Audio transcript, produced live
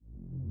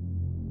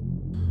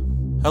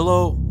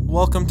Hello,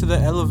 welcome to the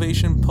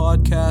Elevation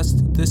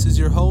Podcast. This is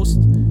your host,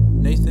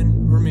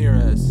 Nathan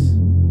Ramirez.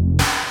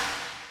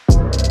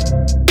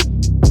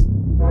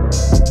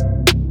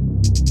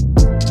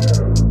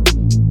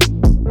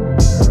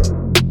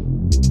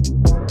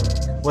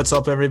 What's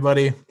up,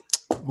 everybody?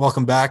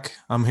 Welcome back.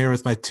 I'm here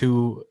with my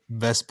two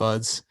best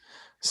buds,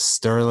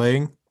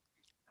 Sterling.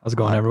 How's it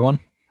going, everyone?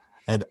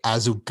 And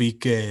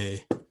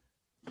Azubike.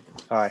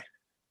 Hi.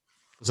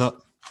 What's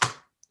up?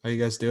 How you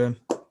guys doing?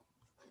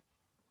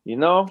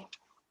 I'm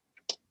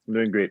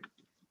doing great.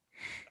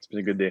 It's been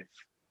a good day.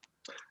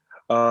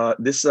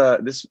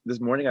 This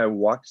morning I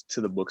walked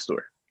to the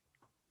bookstore.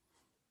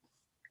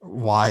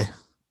 Why?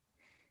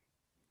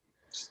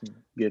 Just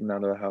getting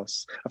out of the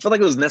house. I felt like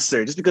it was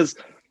necessary just because,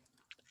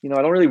 I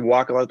don't really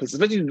walk a lot of places,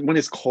 especially when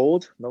it's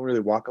cold. I don't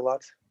really walk a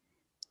lot.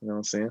 You know what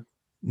I'm saying?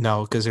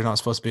 No, because you're not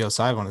supposed to be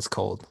outside when it's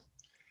cold.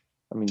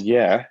 I mean,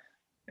 yeah.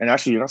 And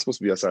actually, you're not supposed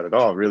to be outside at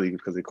all, really,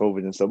 because of COVID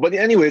and stuff. But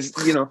anyways,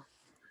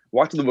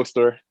 walked to the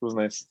bookstore. It was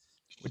nice.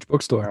 Which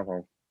bookstore? It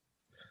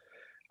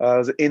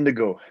was at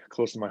Indigo,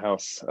 close to my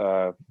house.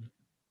 That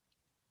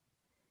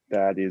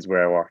is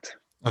where I walked.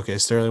 Okay,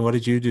 Sterling, what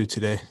did you do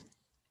today?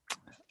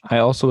 I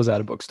also was at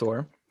a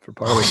bookstore for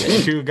part of the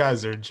day. You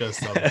guys are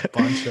just a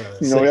bunch of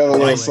we have a little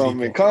silent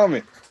something in people.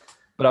 common.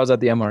 But I was at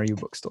the MRU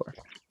bookstore.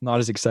 Not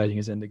as exciting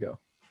as Indigo.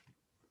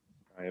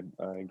 I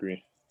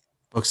agree.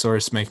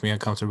 Bookstores make me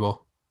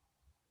uncomfortable.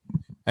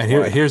 And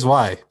Why? here's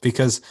why.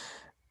 Because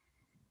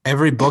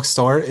every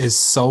bookstore is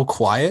so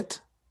quiet.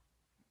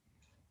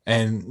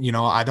 And,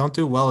 I don't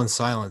do well in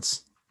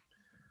silence.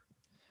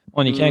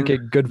 Well, and you can't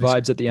get good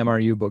vibes at the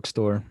MRU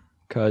bookstore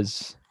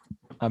because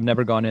I've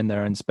never gone in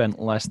there and spent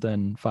less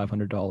than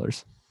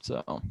 $500.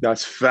 So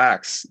That's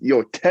facts.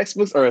 Yo,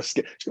 textbooks are a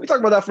scam. Can we talk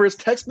about that first?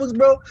 Textbooks,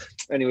 bro?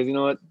 Anyways, you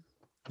know what?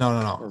 No.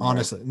 mind.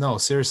 Honestly. No,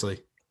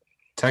 seriously.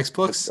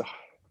 Textbooks?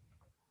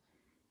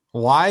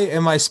 Why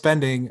am I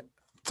spending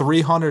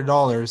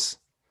 $300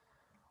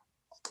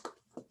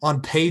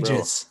 on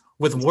pages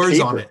with it's words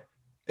on paper. it?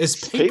 It's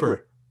It's paper.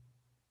 paper.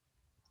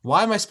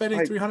 Why am I spending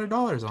Like-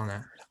 $300 on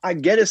that? I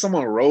get it.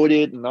 Someone wrote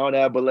it and all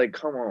that, but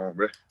come on,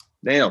 bro.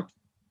 Damn.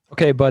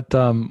 okay, but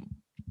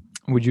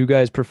would you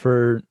guys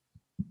prefer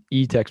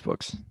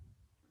e-textbooks?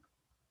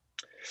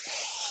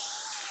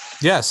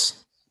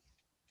 Yes.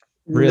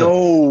 Really?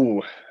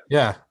 No.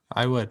 Yeah,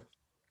 I would.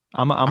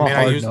 I'm I a mean,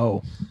 hard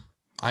no.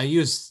 I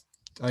used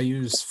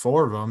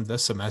 4 of them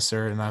this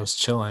semester, and I was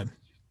chilling.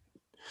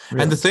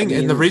 Really. And the thing, I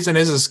and the mean- reason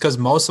is because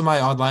most of my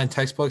online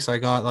textbooks I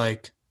got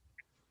like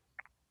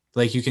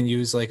you can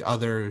use like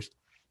other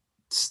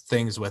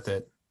things with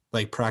it,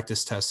 like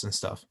practice tests and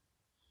stuff.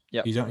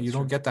 Yeah, You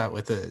don't get that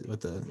with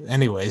the.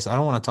 Anyways, I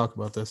don't want to talk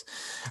about this.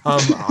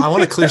 I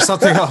want to clear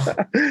something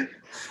up.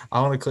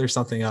 I want to clear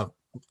something up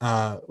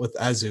with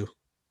Azu.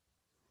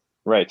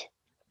 Right.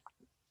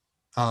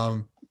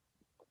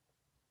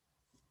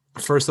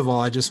 First of all,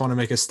 I just want to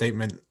make a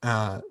statement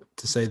to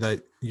say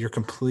that you're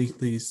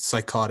completely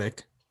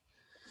psychotic.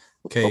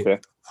 Okay. Okay.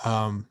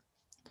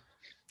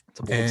 It's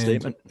a bold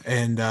statement.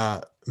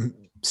 And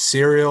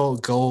cereal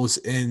goes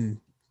in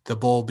the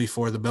bowl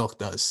before the milk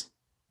does.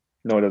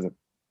 No, it doesn't.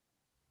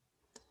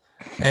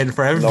 And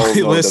for everybody No, it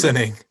doesn't.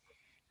 listening,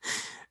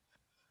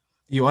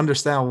 you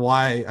understand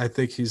why I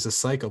think he's a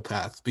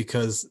psychopath,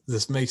 because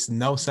this makes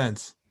no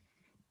sense.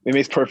 It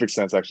makes perfect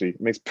sense, actually.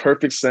 It makes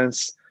perfect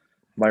sense.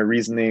 My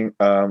reasoning.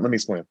 Let me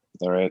explain.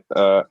 All right.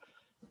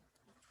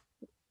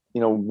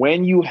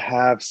 When you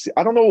have,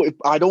 I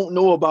don't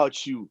know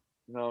about you.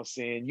 You know what I'm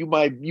saying? You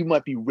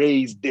might be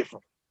raised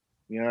different.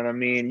 You know what I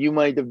mean? You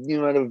might have,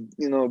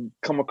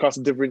 come across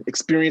different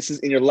experiences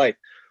in your life.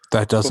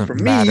 That doesn't for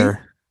me-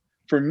 matter.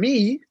 For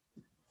me,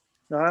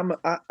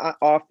 I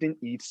often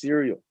eat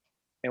cereal.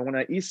 And when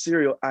I eat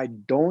cereal, I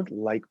don't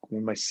like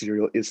when my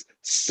cereal is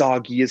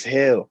soggy as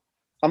hell.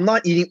 I'm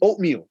not eating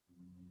oatmeal.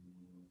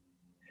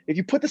 If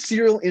you put the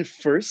cereal in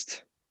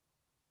first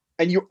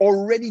and you're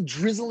already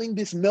drizzling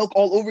this milk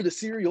all over the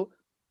cereal,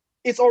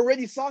 it's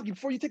already soggy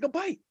before you take a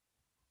bite.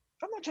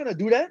 I'm not trying to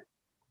do that.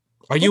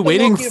 Are you the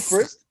waiting milk in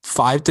first.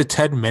 5 to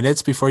 10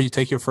 minutes before you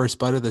take your first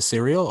bite of the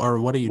cereal, or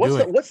what are you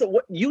doing?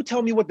 What you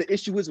tell me what the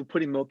issue is with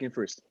putting milk in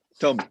first.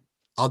 Tell me.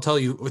 I'll tell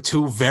you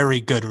 2 very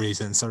good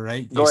reasons. All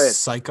right, Go you ahead.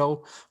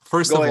 psycho.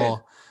 First Go of ahead.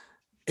 all,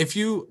 if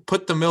you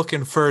put the milk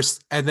in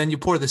first and then you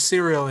pour the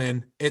cereal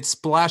in, it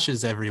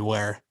splashes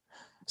everywhere.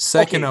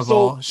 Second Okay, of so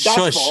all, that's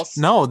shush. false.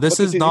 No, this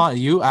But is continue. not.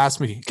 You asked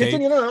me. Okay.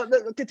 Continue. No,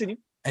 continue.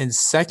 And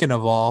second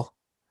of all,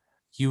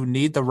 you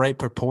need the right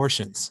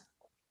proportions.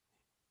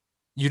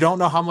 You don't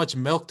know how much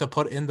milk to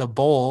put in the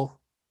bowl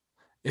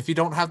if you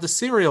don't have the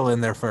cereal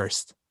in there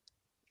first.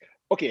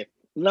 Okay,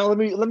 now let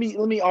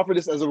me offer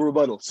this as a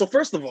rebuttal. So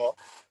first of all,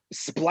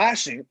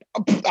 splashing,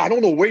 I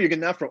don't know where you're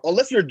getting that from.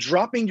 Unless you're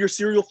dropping your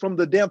cereal from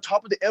the damn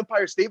top of the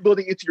Empire State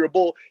Building into your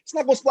bowl, it's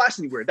not gonna splash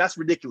anywhere. That's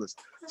ridiculous.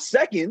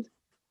 Second,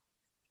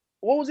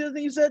 what was the other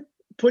thing you said?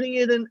 Putting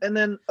it in, and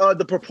then the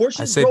I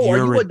proportions. said Bro, you're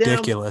are you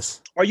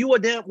ridiculous. Are you a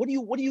damn? What are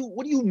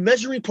you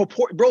measuring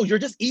proport? Bro, you're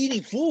just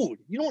eating food.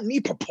 You don't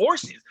need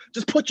proportions.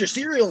 Just put your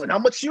cereal in. How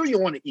much cereal you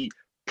want to eat?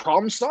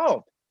 Problem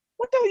solved.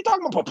 What the hell are you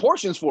talking about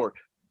proportions for?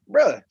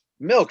 Bruh,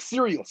 milk,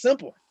 cereal,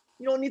 simple.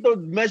 You don't need to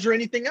measure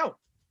anything out.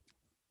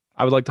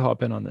 I would like to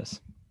hop in on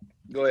this.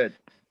 Go ahead.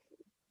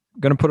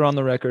 Gonna put it on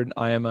the record.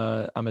 I'm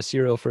a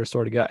cereal first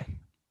sort of guy,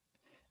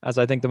 as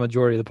I think the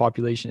majority of the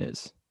population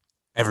is.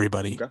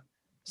 Everybody. Okay.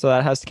 So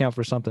that has to count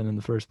for something in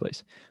the first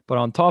place. But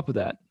on top of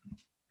that,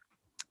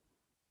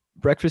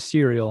 breakfast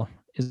cereal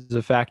is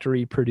a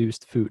factory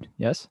produced food.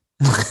 Yes?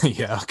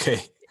 Yeah,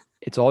 okay.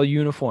 It's all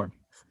uniform.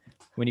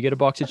 When you get a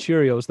box of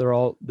Cheerios, they're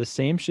all the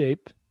same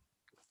shape,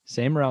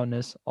 same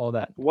roundness, all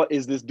that. What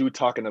is this dude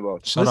talking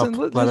about? Shut Listen,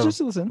 up. let's just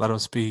listen. Let him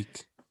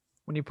speak.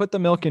 When you put the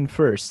milk in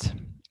first,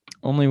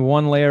 only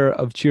one layer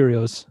of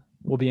Cheerios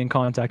will be in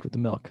contact with the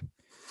milk.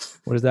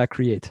 What does that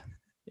create?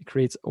 It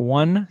creates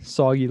one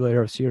soggy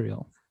layer of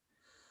cereal,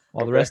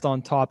 while the Okay. rest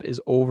on top is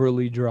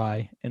overly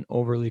dry and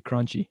overly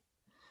crunchy.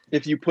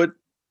 If you put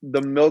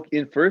the milk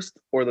in first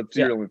or the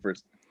cereal in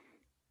first?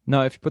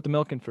 No, if you put the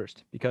milk in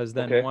first, because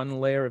then Okay. one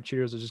layer of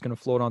Cheerios is just going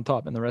to float on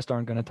top and the rest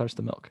aren't going to touch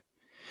the milk.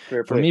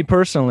 Fair For play. me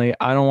personally,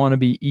 I don't want to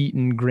be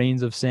eating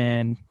grains of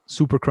sand,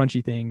 super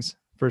crunchy things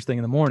first thing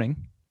in the morning.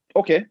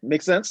 Okay,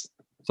 makes sense.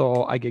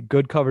 So I get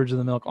good coverage of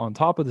the milk on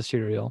top of the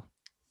cereal,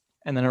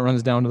 and then it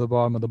runs down to the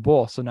bottom of the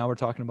bowl. So now we're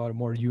talking about a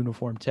more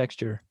uniform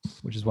texture,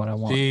 which is what I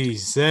want.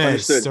 Jesus,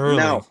 Understood. Sterling.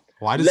 Now,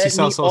 Why does he Let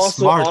sound me so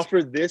also smart?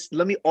 offer this.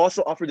 Let me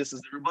also offer this as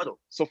a rebuttal.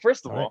 So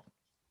first of All right. all,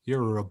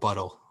 You're a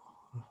rebuttal.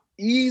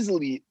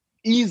 easily,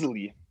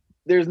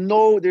 this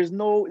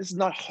is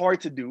not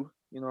hard to do.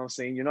 You know what I'm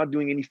saying? You're not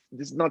doing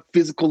this is not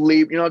physical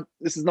labor.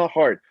 This is not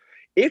hard.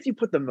 If you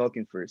put the milk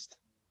in first,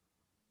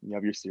 you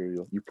have your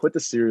cereal. You put the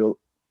cereal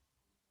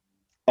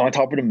on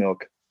top of the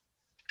milk.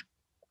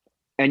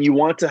 And you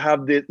want to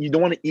have you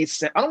don't want to eat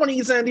sand. I don't want to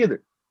eat sand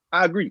either.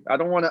 I agree.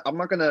 I'm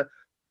not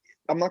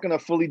gonna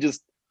fully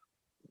just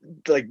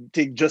like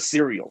take just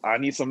cereal. I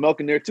need some milk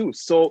in there too.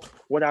 So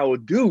what I will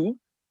do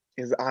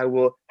is I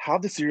will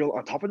have the cereal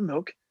on top of the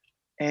milk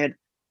and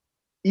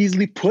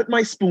easily put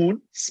my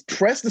spoon,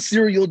 press the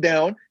cereal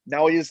down.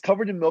 Now it is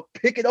covered in milk.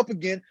 Pick it up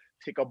again,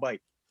 take a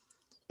bite.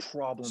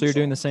 Problem. So you're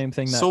doing the solved. same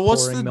thing that So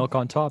what's pouring the- milk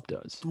on top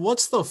does.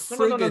 What's the No.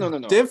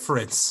 friggin'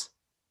 difference?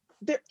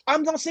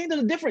 I'm not saying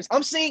there's a difference.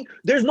 I'm saying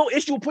there's no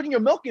issue with putting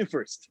your milk in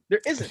first.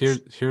 There isn't.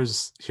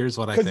 Here's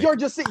what I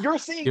Because think. you're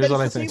saying Here's that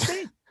what it's I the think. same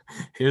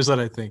thing. Here's what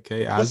I think.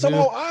 Okay, But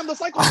somehow I'm the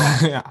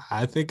psychopath.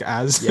 I think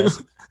Azu.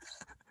 Yes.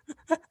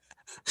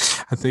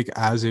 I think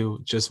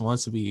Azu just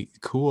wants to be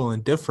cool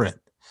and different,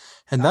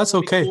 and I that's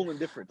wanna be okay. Cool and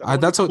different. I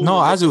wanna That's be what. cool No,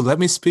 and Azu, different. let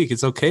me speak.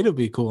 It's okay to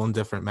be cool and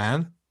different,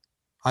 man.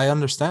 I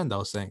understand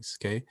those things.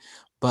 Okay,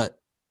 but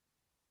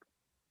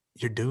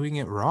you're doing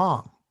it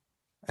wrong,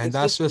 and It's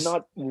that's just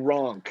not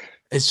wrong.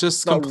 it's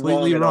just not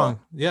completely wrong at all. wrong.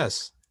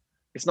 Yes.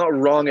 It's not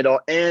wrong at all.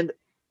 And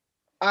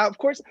of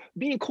course,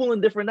 being cool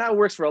and different, that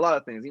works for a lot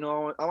of things. I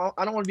don't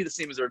want to be the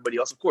same as everybody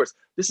else. Of course,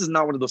 this is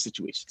not one of those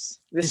situations.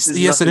 This is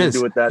Yes, it nothing is. to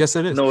do with that. Yes,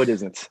 it is. No, it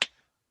isn't.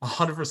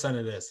 100%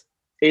 it is.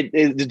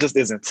 It just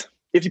isn't.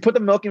 If you put the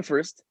milk in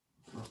first,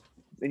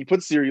 and you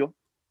put cereal,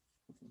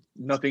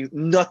 nothing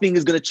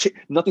is gonna change.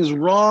 Nothing's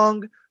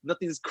wrong. No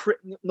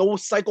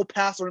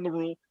psychopaths are in the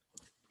room.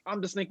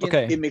 I'm just thinking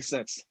Okay. it makes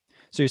sense.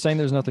 So you're saying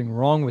there's nothing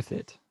wrong with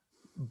it,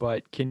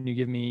 but can you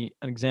give me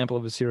an example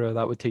of a cereal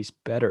that would taste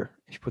better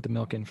if you put the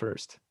milk in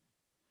first?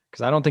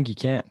 Because I don't think you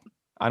can.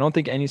 I don't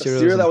think any A cereal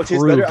cereal is that would taste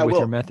improved better, I with will.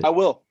 your method. I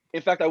will.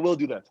 In fact, I will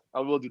do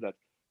that.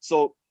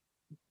 So,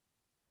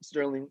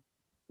 Sterling,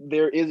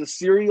 there is a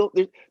cereal.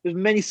 There's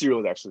many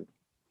cereals actually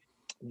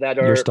that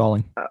You're are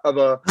stalling. of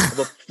a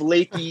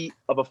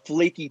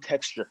flaky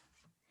texture.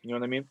 You know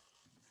what I mean?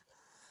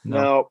 No.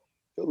 Now,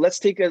 let's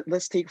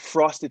take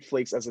Frosted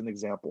Flakes as an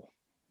example.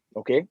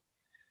 Okay.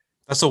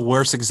 That's the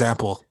worst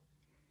example.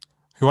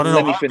 You want to Let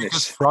know me why? finish.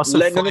 Because Frosted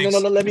Let me Flakes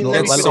let me Let- get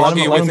finish. let him-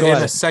 soggy let him go within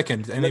at a it.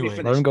 second. Let me Anyway,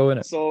 finish. Let him go in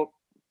it. So,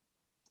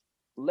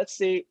 let's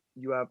say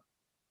you have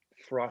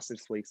Frosted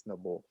Flakes in a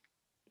bowl.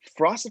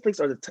 Frosted Flakes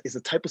is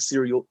a type of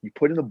cereal you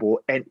put in a bowl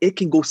and it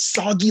can go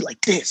soggy like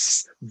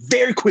this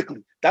very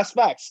quickly. That's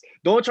facts.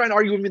 Don't try and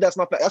argue with me. That's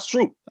not fact. That's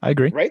true, I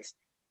agree. right?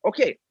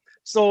 Okay.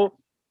 So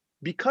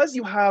because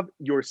you have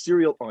your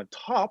cereal on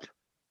top,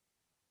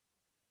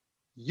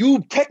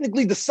 you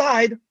technically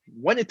decide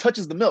when it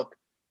touches the milk.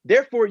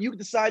 Therefore, you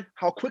decide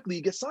how quickly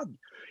it gets soggy.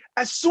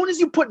 As soon as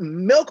you put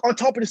milk on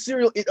top of the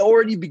cereal, it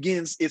already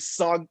begins its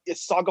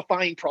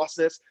sogifying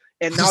process,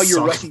 and now you're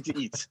Sog- rushing to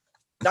eat.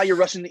 Now you're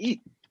rushing to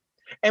eat.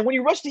 And when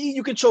you rush to eat,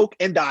 you can choke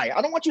and die.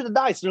 I don't want you to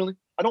die, Sterling.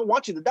 I don't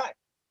want you to die.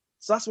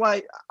 So that's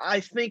why I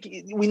think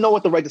we know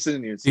what the right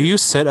decision is. do you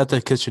sit at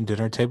the kitchen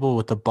dinner table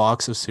with a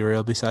box of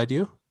cereal beside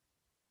you?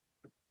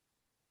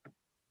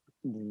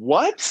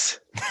 What?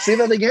 Say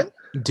that again?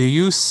 Do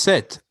you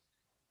sit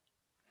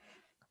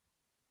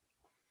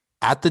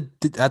at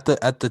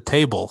the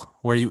table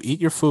where you eat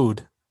your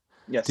food?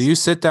 Yes. Do you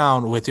sit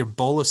down with your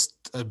bowl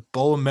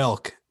of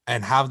milk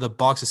and have the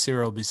box of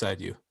cereal beside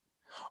you?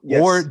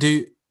 Yes. Or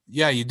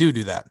you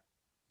do that.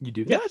 You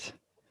do Yeah.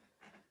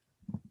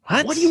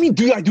 that? What do you mean?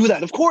 Do I do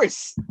that? Of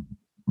course.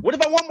 What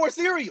if I want more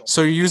cereal?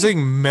 So you're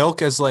using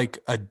milk as like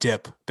a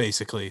dip,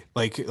 basically,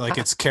 like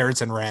it's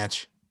carrots and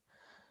ranch.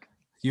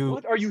 You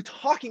What are you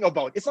talking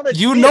about? It's not a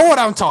you dip. know what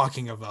I'm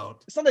talking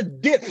about. It's not a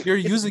dip. You're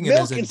It's using it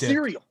milk as a and dip.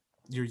 cereal.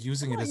 You're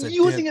using I'm it as not a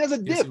using dip. it as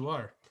a Yes, dip. you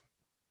are.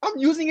 I'm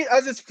using it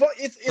as it's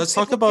Let's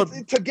talk about-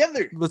 it's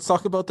together. Let's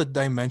talk about the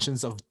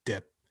dimensions of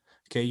dip.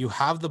 Okay, you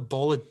have the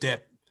bowl of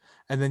dip,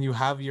 and then you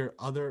have your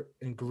other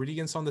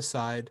ingredients on the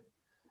side,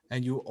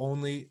 and you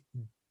only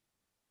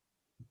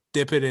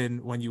dip it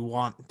in when you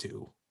want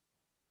to.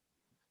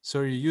 So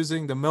you're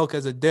using the milk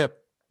as a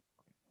dip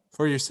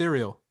for your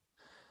cereal.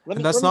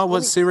 And that's not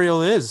what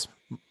cereal is.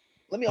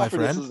 Let me my offer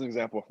this friend. as an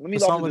example. Let me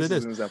That's not offer what this it as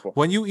is. an example.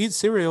 When you eat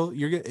cereal,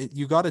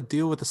 you got to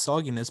deal with the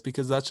sogginess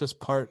because that's just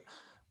part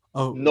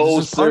of No,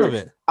 this is part of sir.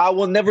 it. I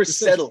will never It's a fish.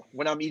 settle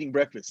when I'm eating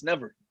breakfast.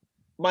 Never.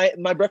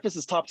 My breakfast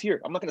is top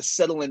tier. I'm not gonna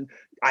settle in.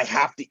 I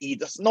have to eat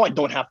this. No, I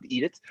don't have to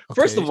eat it.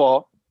 First Okay. of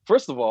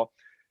all,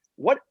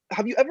 what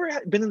have you ever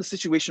been in a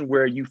situation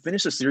where you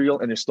finish a cereal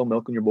and there's still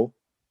milk in your bowl?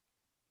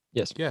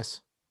 Yes. Yes.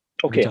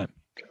 Every Okay. time.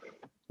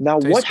 Now,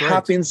 Tastes what great.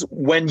 happens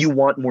when you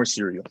want more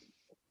cereal?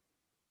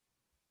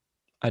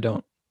 I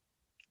don't.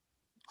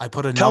 I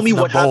put enough Tell me in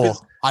the what bowl.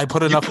 happens. I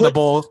put You enough in the put-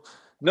 bowl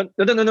No.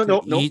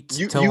 to eat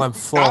till I'm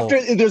full.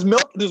 After there's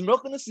milk in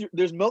the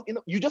there's milk in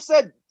the, you just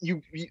said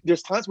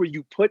there's times where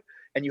you put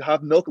and you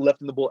have milk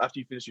left in the bowl after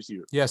you finish your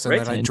cereal. Yes, and right?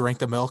 then I And- drink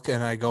the milk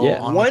and I go Yeah.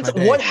 on with my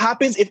day. What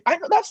happens if I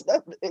know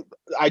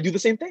I do the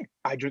same thing.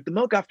 I drink the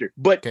milk after.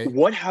 But Okay.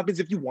 what happens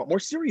if you want more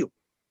cereal?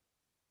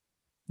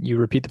 You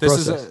repeat the This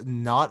process. is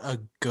not a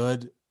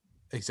good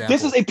example.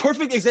 This is a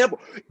perfect example.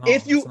 No,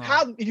 if you it's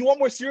not. if you want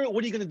more cereal,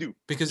 what are you gonna do?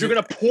 because You're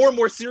gonna pour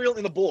more cereal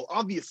in the bowl,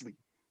 obviously.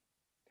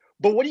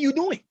 But what are you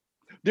doing?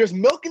 There's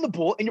milk in the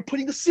bowl and you're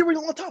putting the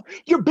cereal on top.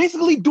 You're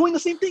basically doing the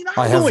same thing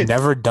I I'm have doing.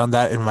 never done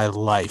that in my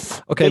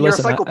life. Okay, Then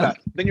listen. you're a psychopath.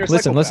 Then you're a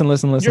Listen, psychopath.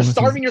 listen. You're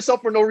starving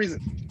yourself for no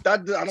reason. I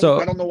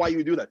So- don't know why you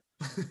would do that.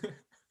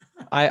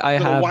 I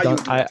don't know have why you done.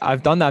 would do that.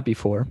 I've done that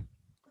before,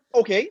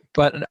 Okay.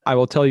 but I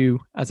will tell you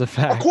as a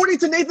fact. According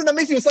to Nathan, that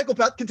makes you a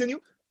psychopath. Continue.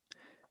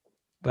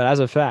 But as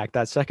a fact,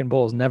 that second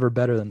bowl is never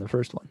better than the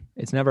first one.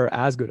 It's never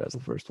as good as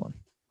the first one.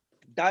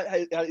 That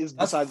is That's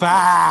besides the point.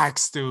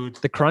 facts, dude.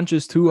 The crunch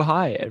is too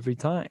high every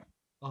time.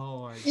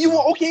 Oh my You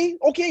God. okay?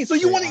 So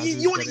you Okay, want to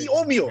Azu's eat getting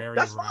oatmeal? very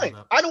That's riled fine.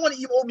 up. I don't want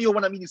to eat oatmeal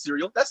when I'm eating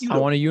cereal. That's you. I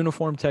though. want a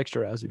uniform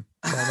texture, Azu.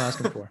 That's all I'm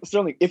asking for.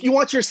 Sterling, if you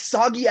want your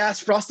soggy ass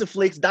frosted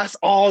flakes, that's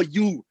all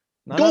you.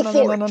 No, Go no, no,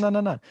 for no, it. no, no,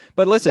 no, no.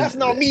 But listen, That's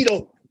not me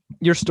though.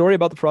 your story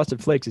about the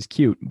frosted flakes is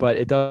cute, but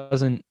it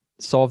doesn't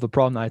solve the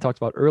problem that I talked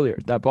about earlier.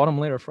 That bottom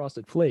layer of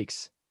frosted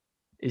flakes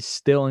is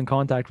still in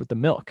contact with the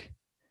milk.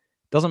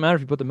 Doesn't matter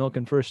if you put the milk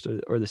in first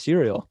or the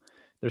cereal.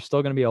 There's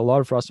still going to be a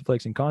lot of frosted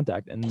flakes in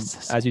contact, and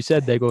It's the as you same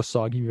said, they go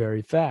soggy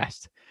very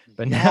fast.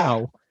 But Yeah.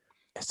 now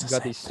It's the you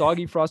got same these thing.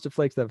 soggy frosted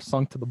flakes that have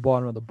sunk to the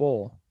bottom of the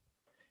bowl,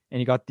 and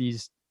you got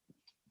these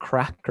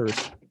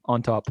crackers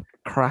on top.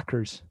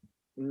 Crackers.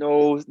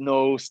 No,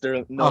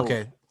 Sterling. No.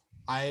 Okay.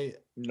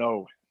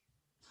 No.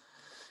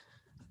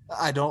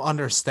 I don't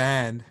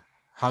understand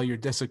how you're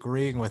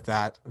disagreeing with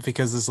that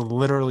because it's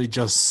literally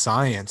just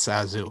science,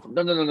 Azu.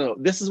 No.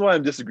 This is why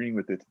I'm disagreeing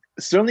with it.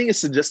 Sterling is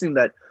suggesting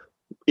that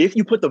if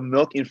you put the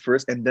milk in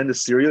first and then the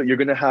cereal, you're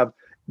gonna have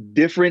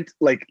different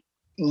like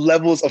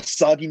levels of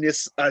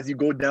sogginess as you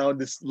go down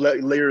this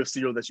layer of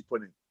cereal that you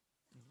put in.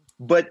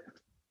 But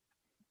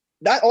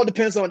that all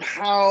depends on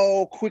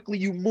how quickly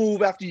you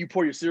move after you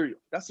pour your cereal.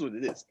 That's what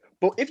it is.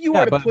 But if you Yeah,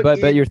 were to but put but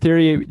in, your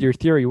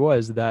theory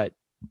was that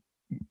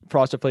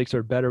frosted flakes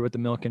are better with the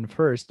milk in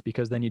first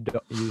because then you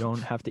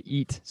don't have to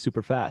eat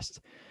super fast.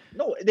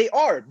 no, they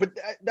are, but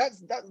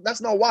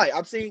that's not why.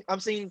 I'm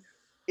saying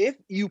if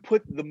you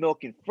put the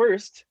milk in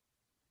first,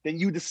 then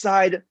you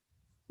decide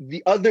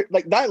the other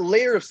like that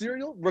layer of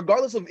cereal,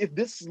 regardless of if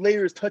this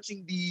layer is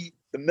touching the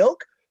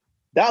milk,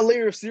 that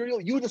layer of cereal,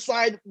 you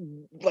decide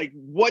like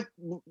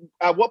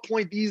at what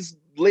point these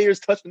layers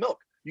touch the milk.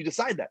 You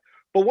decide that.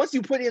 But once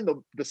you put in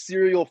the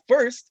cereal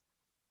first,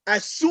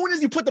 as soon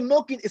as you put the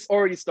milk in, it's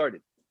already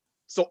started.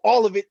 So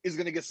all of it is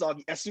gonna get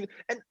soggy as soon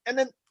and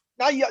then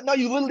now you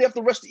literally have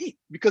to rush to eat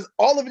because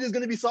all of it is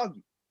gonna be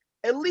soggy.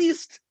 At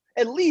least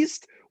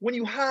when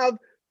you have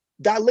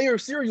that layer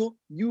of cereal,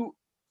 you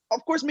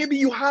of course maybe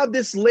you have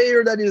this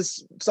layer that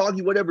is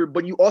soggy, whatever,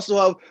 but you also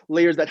have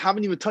layers that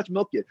haven't even touched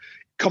milk yet.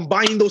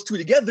 Combining those two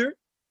together,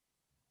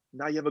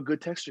 now you have a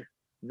good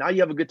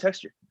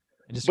texture.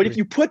 But if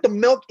you put the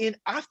milk in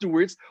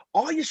afterwards,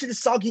 all your shit is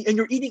soggy and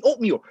you're eating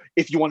oatmeal.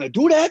 If you want to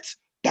do that,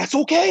 that's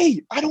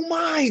okay. I don't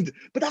mind.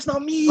 But that's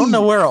not me. I don't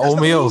know where That's not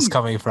oatmeal is me.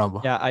 coming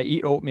from. Yeah, I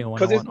eat oatmeal when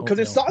 'Cause I it's- want 'cause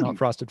it's oatmeal, soggy. not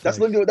frosted That's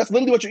flakes.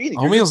 literally what you're eating.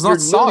 Oatmeal's you're not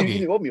literally soggy.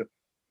 eating oatmeal.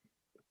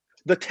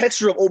 The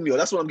texture of oatmeal.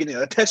 That's what I'm getting at.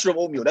 The texture of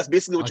oatmeal. That's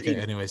basically what you're Okay,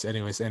 eating.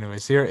 anyways.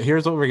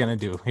 Here's what we're gonna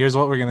do. Here's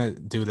what we're gonna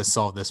do to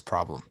solve this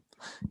problem.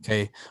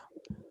 Okay.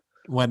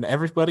 When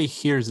everybody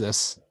hears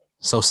this,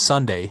 so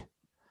Sunday,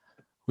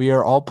 we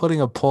are all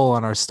putting a poll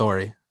on our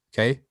story.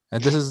 Okay.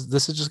 And this is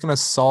just gonna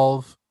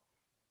solve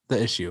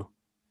the issue.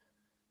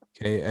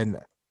 Okay, and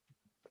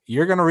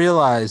you're gonna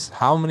realize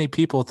how many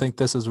people think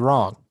this is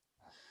wrong.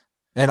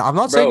 And I'm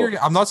not saying Bro.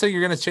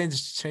 you're gonna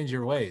change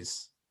your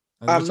ways.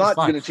 I'm which is not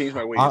fine. gonna change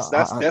my ways.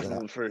 That's I-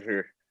 definitely for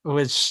sure.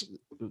 Which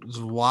is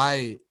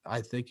why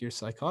I think you're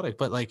psychotic.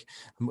 But like,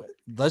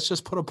 let's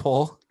just put a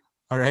poll.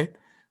 All right,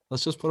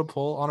 let's just put a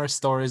poll on our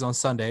stories on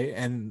Sunday,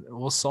 and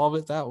we'll solve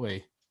it that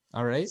way.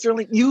 All right.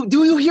 Sterling, you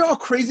hear how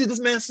crazy this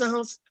man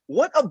sounds?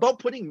 What about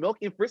putting milk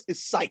in first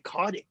is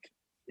psychotic?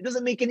 It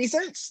doesn't make any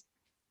sense.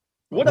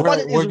 What about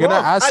it is wrong?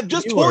 I've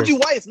just told you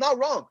why it's not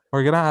wrong.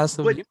 We're gonna ask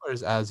the But-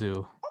 viewers, Azu.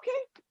 Okay,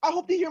 I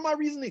hope they hear my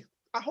reasoning.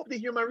 They'll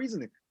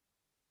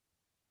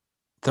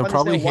understand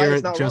probably why hear it's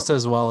it not just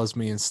as well as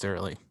me and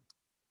Sterling.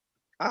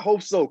 I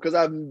hope so, because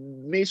I've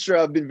made sure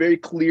I've been very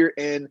clear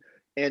and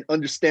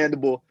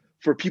understandable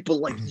for people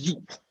like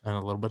you. And a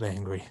little bit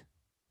angry.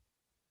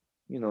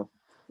 You know,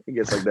 it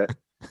gets like that.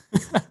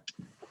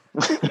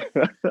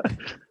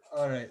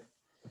 All right.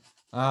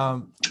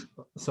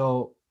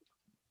 So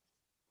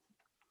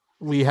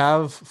we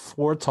have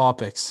 4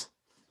 topics,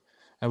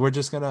 and we're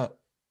gonna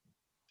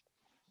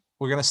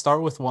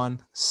start with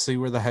one, see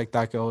where the heck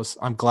that goes.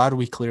 I'm glad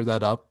we cleared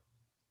that up,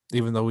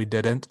 even though we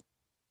didn't,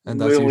 and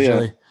that's Well,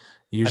 yeah.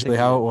 usually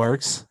how it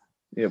works.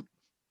 Yep.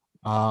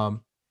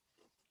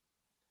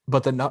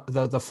 But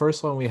the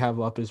first one we have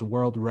up is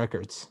world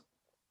records,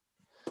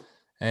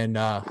 and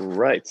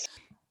Right.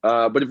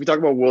 But if we talk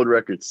about world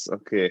records,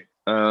 okay.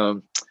 I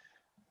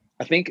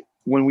think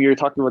when we were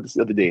talking about this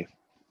the other day,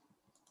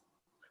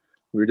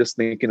 we were just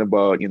thinking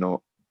about,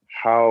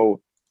 how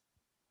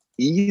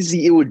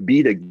easy it would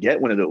be to get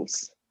one of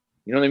those.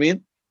 You know what I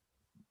mean?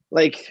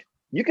 Like,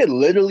 you could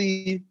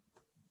literally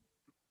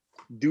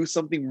do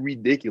something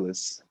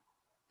ridiculous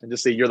and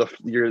just say you're the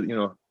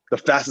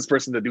fastest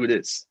person to do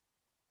this.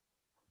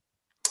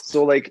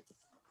 So like,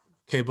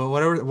 okay, but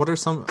what are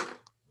some?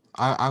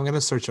 I'm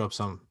gonna search up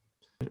some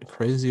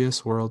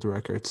craziest world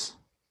records.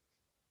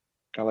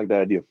 I like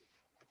that idea.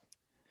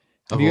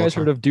 Have you guys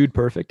heard of Dude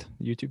Perfect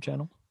YouTube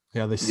channel?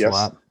 Yeah, they Yes.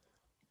 slap.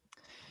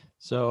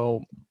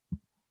 So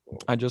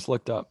I just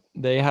looked up.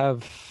 They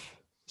have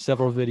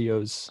several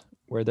videos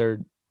where they're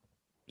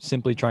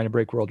simply trying to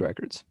break world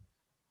records.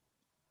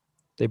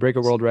 They break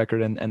a world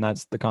record, and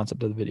that's the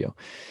concept of the video.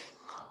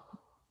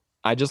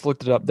 I just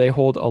looked it up. They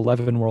hold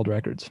 11 world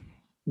records.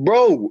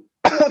 Bro,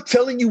 I'm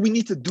telling you, we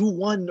need to do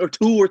 1 or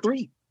 2 or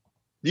 3.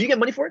 Do you get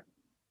money for it?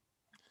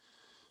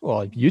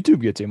 Well,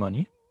 YouTube gets you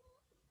money,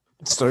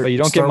 but you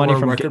don't get money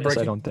from Guinness,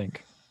 I don't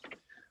think.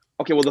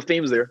 Okay, well, the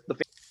fame's there.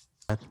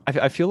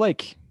 I feel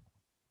like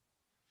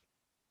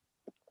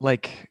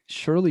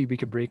surely we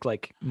could break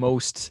like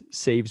most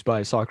saves by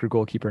a soccer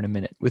goalkeeper in a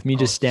minute with me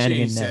just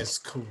standing in net.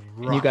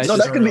 And you guys No,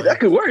 just- that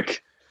could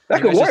work. That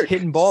You could guys just work.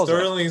 hitting balls. up.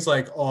 Sterling's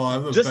like, oh,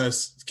 I'm the Just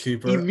best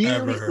keeper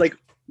Immediately, ever. like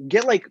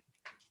get like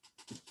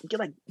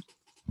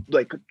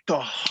the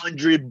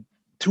 100,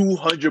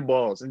 200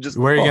 balls and just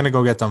Where are you gonna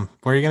go get them?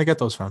 Where are you gonna get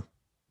those from?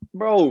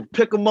 bro,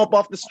 pick them up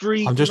off the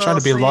street. I'm just trying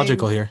to be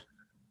logical here.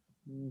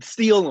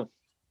 Steal them.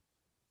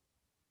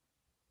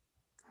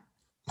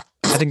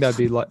 I think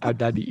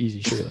that'd be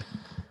easy. Surely,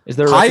 is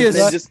there a Highest- record for And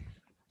then that? just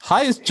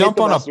Highest jump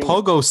the on a mouse when-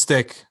 pogo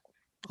stick,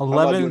 I'm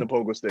not doing a 11.15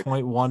 pogo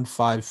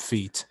stick.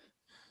 feet.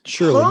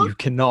 Surely Huh? you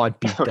cannot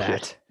beat Okay.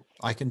 that.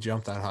 I can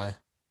jump that high.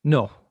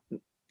 No,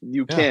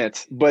 You Yeah.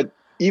 can't. But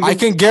even I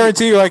can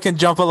guarantee you I can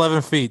jump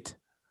 11 feet.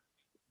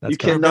 that's You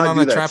kind Ever cannot been on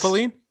do a that.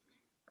 trampoline?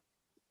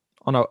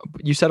 on a.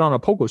 You said on a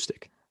pogo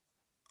stick.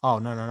 Oh,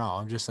 no.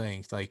 I'm just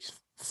saying, like,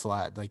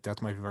 flat. Like, that's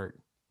my vert.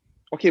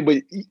 Okay, but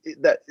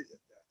that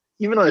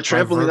even on a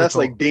trampoline, that's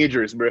like vertical-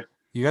 dangerous, bro.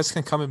 You guys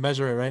can come and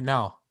measure it right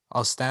now.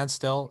 I'll stand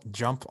still,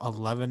 jump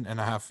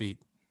 11.5 feet.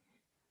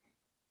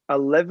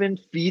 11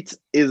 feet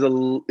is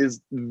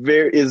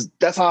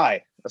that's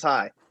high. That's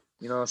high.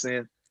 You know what I'm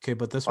saying? Okay,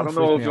 but this I one don't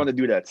know freaked if me you want out.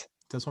 to do that.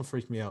 This one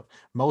freaked me out.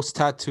 Most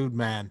tattooed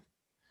man.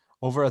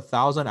 Over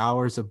 1,000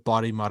 hours of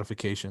body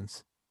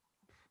modifications.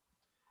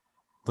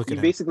 Look You at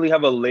him. basically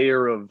have a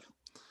layer of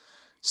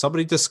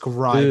Somebody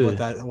describe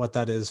Ugh. what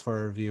that is for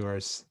our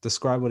viewers.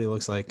 Describe what he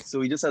looks like.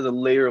 so he just has a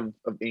layer of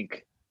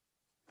ink.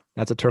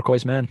 That's a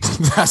turquoise man.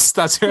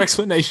 that's your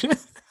explanation.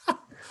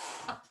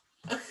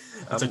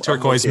 That's a I'm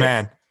turquoise okay.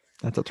 man.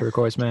 That's a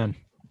turquoise man.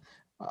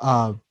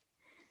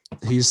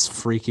 He's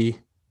freaky.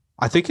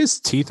 I think his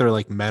teeth are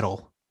like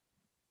metal.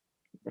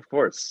 Of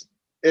course.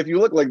 If you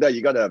look like that,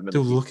 you gotta have Dude,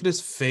 middle. look at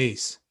his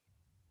face.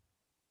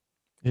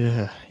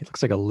 Yeah, he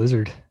looks like a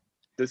lizard.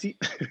 Does he?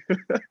 Look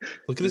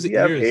at Does his he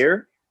have ears.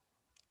 hair?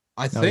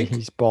 I No, think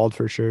he's bald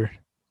for sure.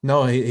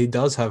 no, he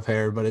does have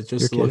hair, but it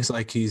just You're looks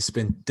like he's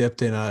been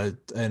dipped in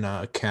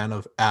a can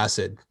of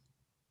acid.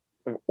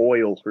 Or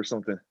oil or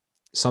something?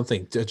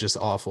 Something just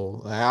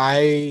awful.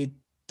 I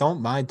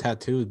don't mind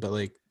tattoos, but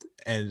like,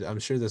 and I'm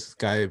sure this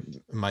guy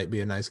might be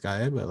a nice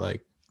guy, but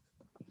like,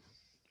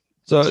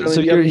 So, Sterling, so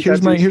do you have any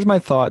here's my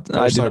tattoos? thought.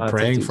 I do start not have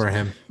praying tattoos. for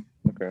him.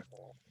 Okay.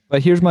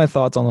 But here's my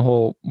thoughts on the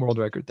whole world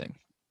record thing.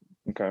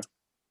 Okay.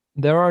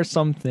 There are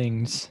some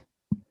things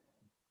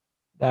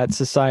that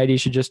society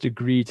should just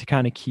agree to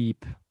kind of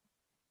keep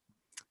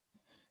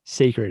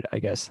sacred, I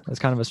guess. That's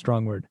kind of a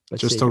strong word.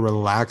 But Just to sacred.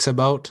 relax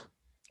about.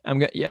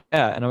 And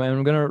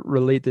I'm gonna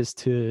relate this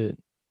to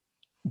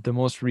the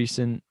most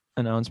recent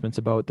announcements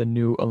about the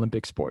new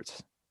Olympic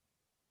sports.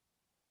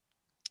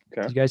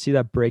 Did you guys see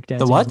that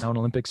breakdancing what? is now an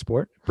Olympic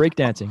sport?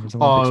 Breakdancing is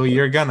an Olympic Oh, sport.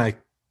 you're gonna.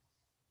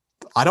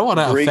 I don't want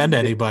to Break offend da-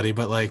 anybody,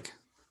 but like,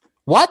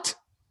 what?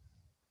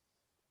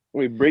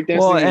 Wait, breakdancing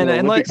Well, is an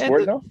and Olympic like-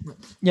 sport and- now?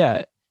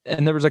 Yeah,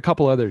 and there was a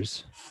couple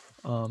others.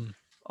 I'll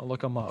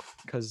look them up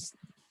because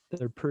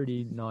they're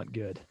pretty not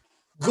good.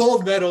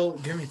 Gold medal.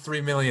 Give me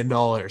 $3 million.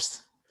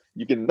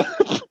 You can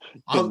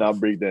I'll- cannot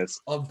breakdance.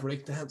 I'll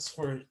breakdance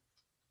for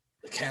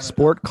Canada.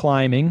 Sport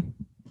climbing,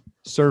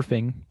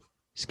 surfing,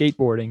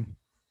 skateboarding,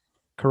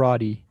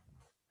 karate,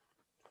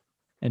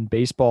 and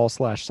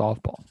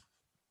baseball/softball.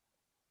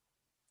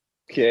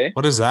 Okay.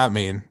 What does that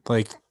mean?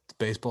 Like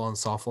baseball and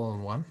softball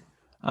in one?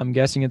 I'm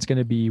guessing it's going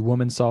to be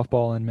women's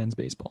softball and men's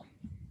baseball.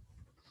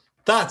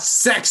 That's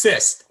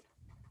sexist.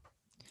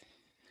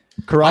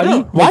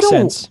 Karate makes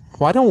sense.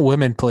 Why don't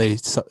women play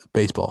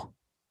baseball?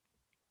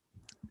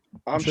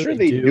 I'm sure sure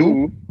they they do.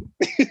 do.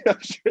 I'm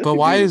sure But they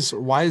why do. is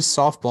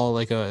softball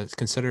like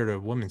considered a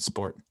women's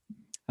sport?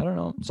 I don't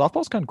know.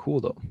 Softball's kind of cool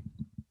though.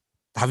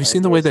 Have you I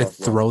seen the way enjoy they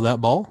softball. throw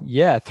that ball?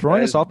 Yeah, throwing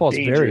a That is softball is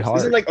very dangerous. hard.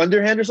 Is it like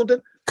underhand or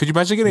something? Could you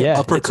imagine getting Yeah,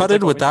 it's uppercutted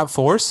like a with wing. that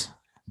force?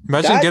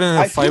 Imagine That- getting in a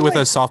I fight feel with a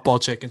like-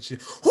 softball chick and she.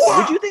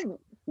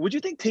 Would you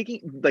think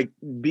taking like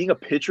being a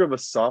pitcher of a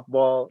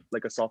softball,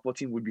 like a softball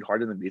team, would be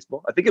harder than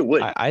baseball? I think it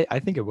would. I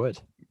think it would.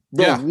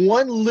 Bro, Yeah.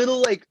 one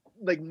little like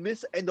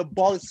miss and the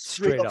ball is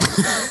straight, Straight up. up.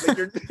 the sky. Like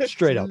you're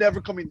Straight it's up.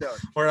 never coming down.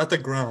 Or at the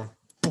ground.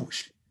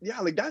 Boosh. Yeah,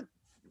 like that.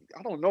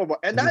 I don't know, but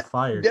and You're that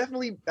fired.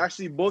 definitely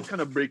actually both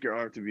kind of break your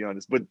arm, to be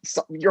honest. But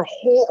your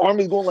whole arm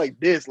is going like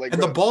this, like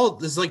And the bro,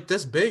 ball is like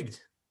this big.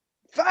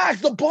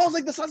 facts. The ball's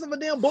like the size of a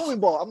damn bowling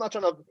ball. I'm not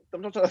trying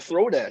to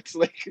throw that. It's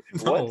like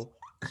what? No.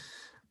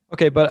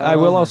 Okay, but I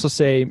will Um, also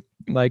say,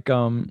 like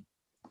when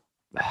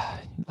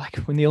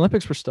the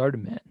Olympics were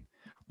started, man,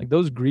 like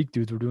those Greek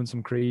dudes were doing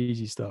some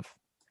crazy stuff.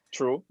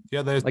 True.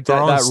 Yeah, they're Like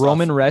throwing that stuff.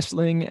 Roman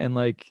wrestling and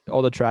like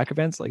all the track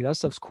events, like that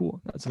stuff's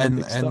cool. That's and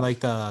Olympic stuff. like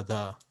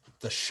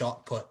the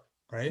shot put,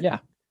 right? Yeah,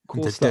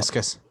 cool the stuff.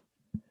 discus.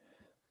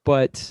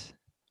 But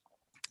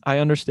I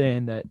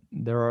understand that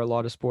there are a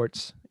lot of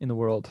sports in the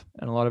world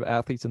and a lot of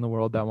athletes in the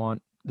world that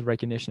want the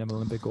recognition of an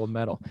Olympic gold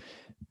medal.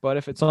 But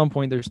if at some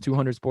point there's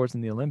 200 sports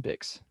in the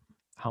Olympics,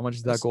 how much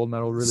is that gold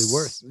medal really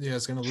worth? Yeah,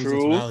 it's gonna lose its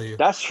True. value.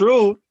 That's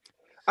true.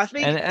 I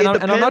think And it I'm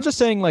not depends- just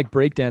saying like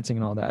breakdancing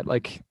and all that.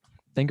 Like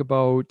think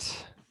about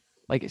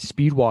like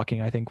speed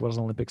walking, I think was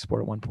an Olympic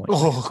sport at one point.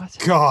 Oh What?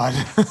 God.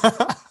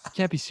 You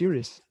can't be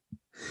serious.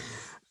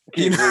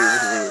 You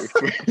know-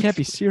 Wait. You can't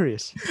be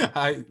serious.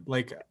 I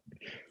like,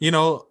 you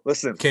know.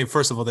 Listen, Okay,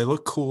 first of all, they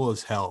look cool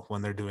as hell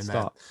when they're doing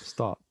Stop.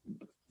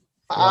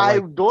 I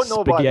Like, don't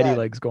know about spaghetti that.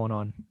 legs going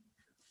on.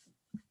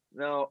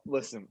 Now,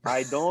 listen,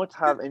 I don't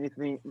have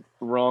anything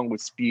wrong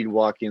with speed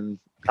walking.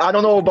 I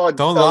don't know about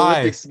Don't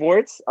Olympic lie.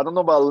 sports. I don't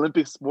know about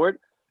Olympic sport,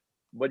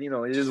 but it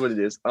is what it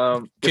is. that.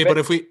 Okay, if but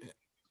it, if we,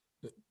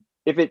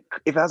 if it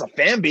has a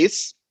fan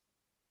base,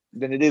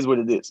 then it is what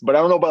it is. But I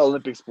don't know about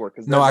Olympic sport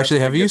because no,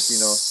 actually, have you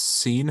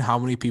seen how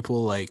many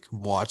people like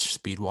watch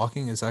speed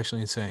walking? It's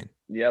actually insane.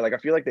 Yeah, like I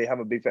feel like they have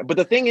a big fan. But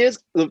the thing is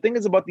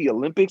about the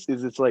Olympics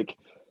is it's like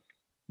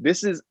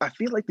I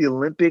feel like the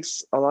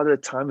Olympics a lot of the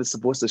time is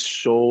supposed to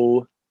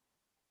show.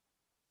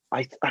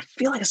 I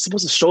feel like it's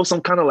supposed to show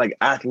some kind of like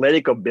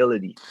athletic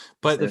ability.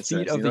 But The Makes feat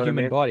sense, you of know the what I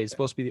human mean? body is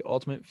supposed to be the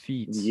ultimate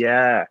feat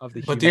Yeah. of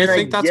the but human do you And I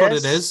think that's what it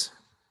guess- is?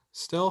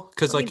 Still,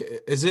 because I like,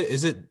 is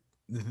it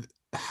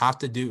have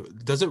to do?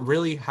 Does it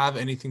really have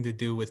anything to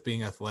do with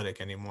being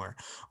athletic anymore,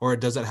 or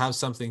does it have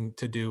something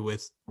to do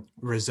with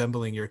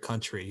resembling your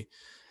country,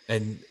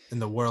 and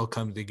the world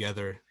come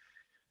together?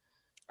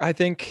 I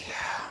think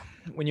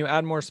when you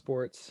add more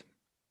sports,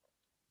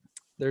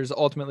 there's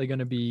ultimately going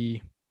to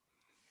be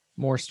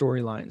more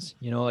storylines.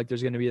 Like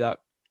there's going to be that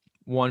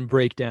one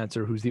break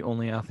dancer who's the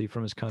only athlete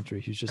from his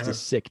country who's just And a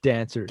sick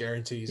dancer.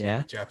 Guarantees,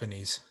 Yeah.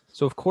 Japanese.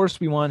 So of course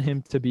we want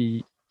him to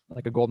be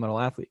like a gold medal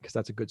athlete because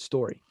that's a good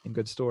story, and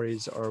good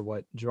stories are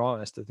what draw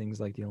us to things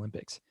like the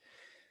Olympics.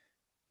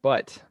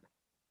 But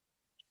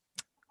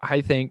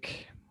I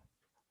think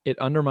it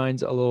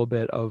undermines a little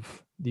bit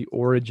of the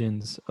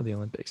origins of the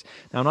Olympics.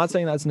 Now, I'm not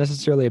saying that's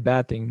necessarily a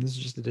bad thing. This is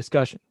just a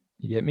discussion.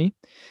 You get me?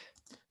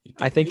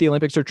 I think the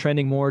Olympics are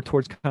trending more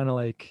towards kind of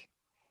like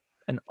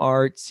an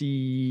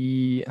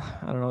artsy,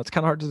 I don't know, it's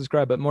kind of hard to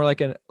describe, but more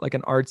like an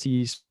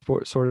artsy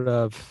sport, sort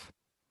of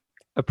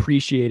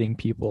appreciating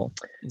people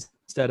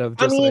instead of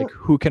I just mean- like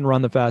who can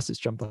run the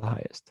fastest, jump the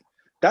highest.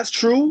 That's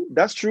true.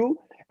 That's true.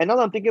 And now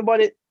that I'm thinking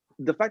about it,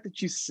 the fact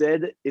that you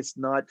said it's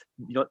not,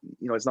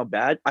 it's not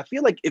bad. I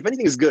feel like if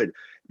anything is good,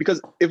 because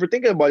if we're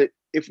thinking about it,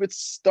 if it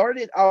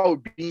started out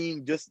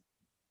being just,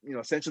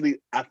 essentially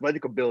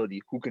athletic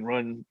ability, who can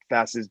run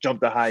fastest, jump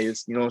the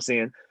highest, you know what I'm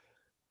saying?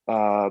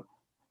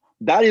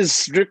 That is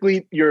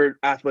strictly your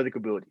athletic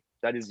ability.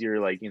 That is your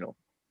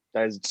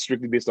that is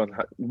strictly based on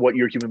what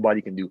your human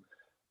body can do.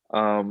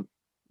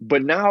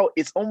 But now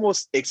it's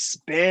almost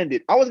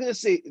expanded. I was gonna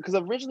say because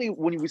originally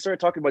when we started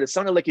talking about it, it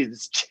sounded like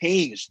it's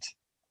changed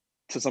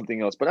to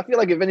something else. But I feel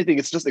like if anything,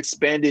 it's just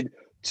expanded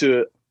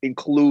to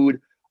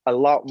include a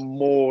lot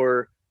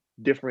more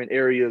different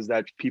areas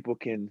that people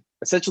can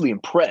essentially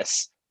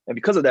impress. And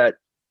because of that,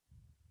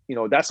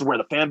 that's where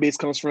the fan base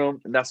comes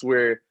from. And that's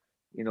where,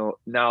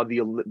 now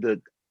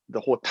the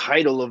whole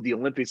title of the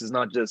Olympics is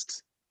not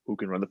just who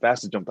can run the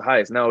fastest, jump the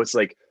highest. Now it's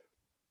like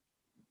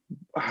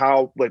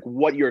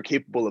what you're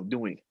capable of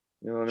doing.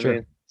 You know what I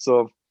mean?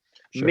 So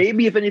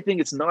maybe if anything,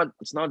 it's not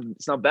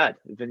bad.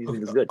 If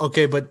anything, it's good.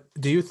 Okay, but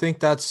do you think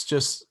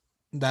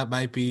that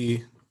might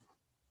be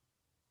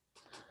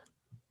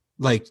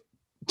like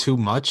too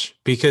much?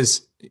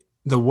 Because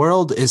the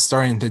world is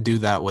starting to do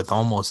that with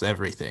almost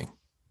everything.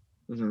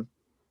 Mm-hmm.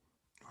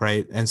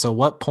 Right? And so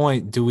what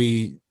point do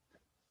we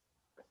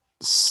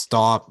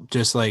stop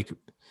just like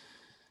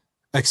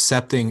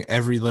accepting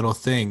every little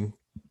thing?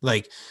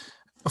 Like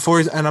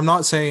and I'm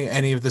not saying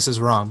any of this is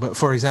wrong, but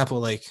for example,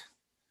 like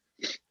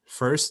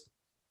first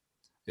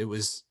it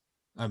was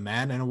a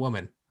man and a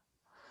woman,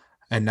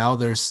 and now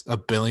there's a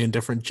billion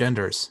different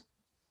genders,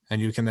 and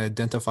you can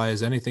identify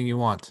as anything you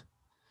want.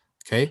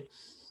 Okay.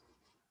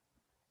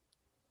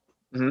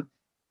 Mm-hmm.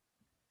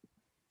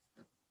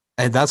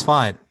 And that's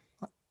fine.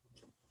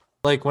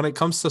 Like when it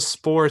comes to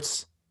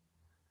sports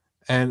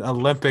and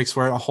Olympics,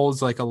 where it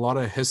holds like a lot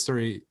of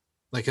history,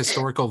 like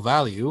historical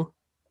value,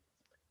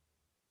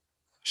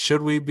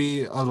 should we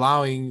be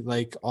allowing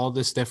like all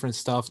this different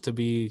stuff to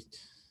be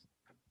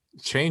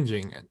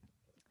changing it?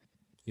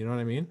 You know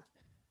what I mean?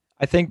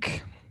 I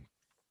think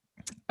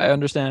I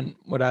understand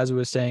what Azu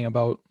was saying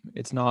about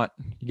it's not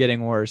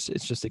getting worse,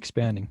 it's just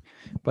expanding.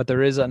 But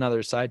there is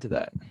another side to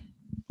that.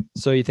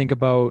 So you think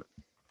about,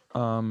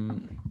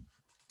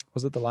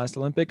 was it the last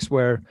Olympics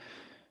or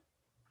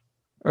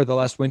the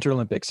last Winter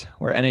Olympics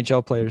where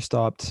NHL players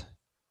stopped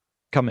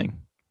coming?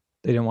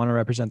 They didn't want to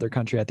represent their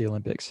country at the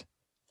Olympics.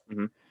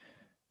 Mm-hmm.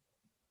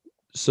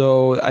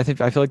 So I feel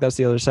like that's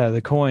the other side of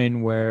the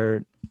coin,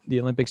 where the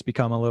Olympics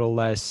become a little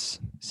less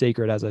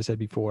sacred, as I said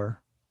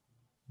before.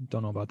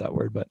 Don't know about that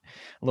word, but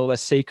a little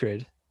less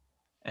sacred,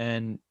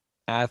 and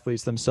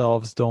athletes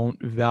themselves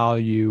don't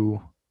value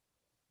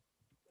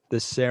the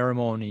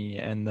ceremony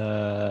and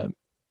the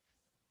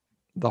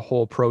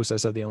whole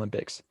process of the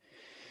Olympics.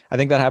 I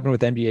think that happened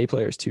with NBA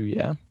players too.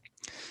 Yeah.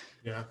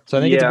 So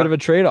I think it's a bit of a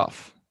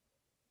trade-off.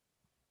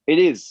 It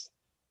is.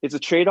 It's a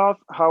trade-off.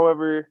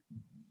 However,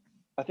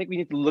 I think we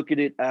need to look at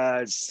it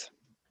as,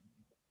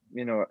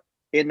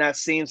 in that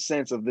same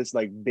sense of this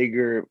like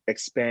bigger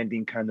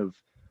expanding kind of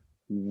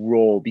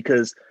role.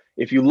 Because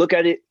if you look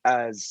at it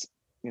as,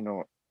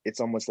 it's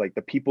almost like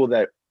the people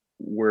that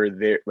were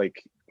there,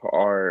 like,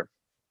 are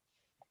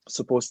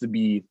supposed to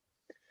be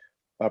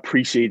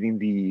appreciating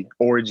the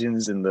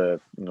origins and the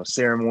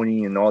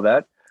ceremony and all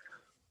that.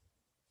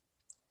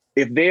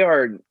 If they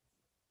are,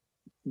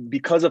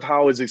 because of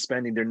how it's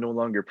expanding, they're no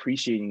longer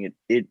appreciating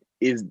it.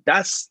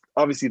 That's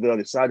obviously the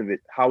other side of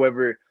it.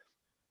 However,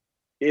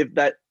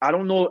 I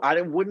don't know, I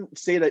wouldn't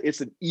say that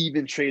it's an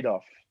even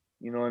trade-off.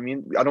 You know what I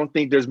mean? I don't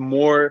think there's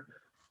more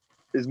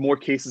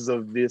cases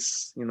of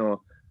this,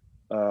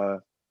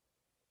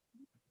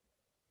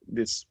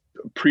 this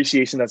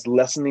appreciation that's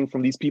lessening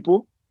from these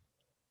people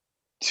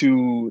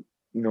to,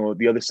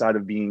 the other side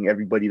of being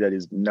everybody that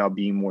is now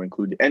being more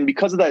included. And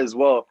because of that as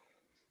well,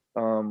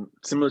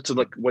 similar to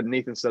like what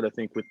Nathan said, I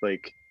think with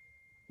like,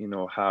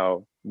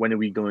 how, when are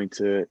we going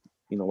to,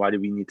 why do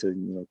we need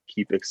to,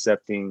 keep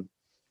accepting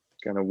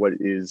kind of what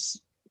is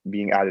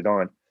being added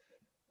on?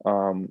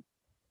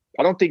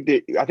 I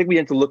think we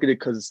have to look at it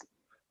because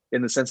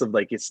in the sense of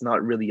like, it's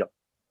not really a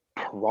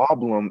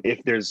problem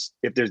if there's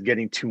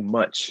getting too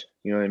much,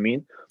 you know what I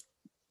mean?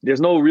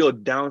 There's no real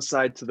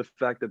downside to the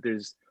fact that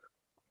there's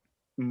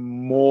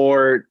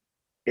more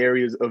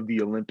areas of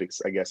the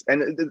Olympics, I guess.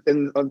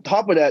 And on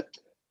top of that,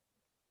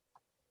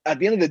 at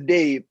the end of the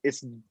day,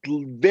 it's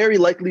very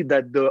likely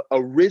that the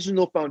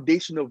original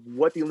foundation of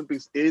what the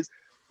Olympics is,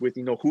 with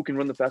who can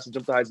run the fastest,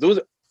 jump the highest, those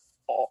are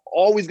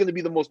always going to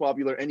be the most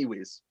popular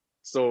anyways.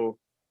 So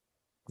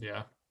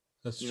yeah,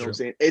 that's true. What I'm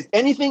saying? If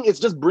anything, it's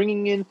just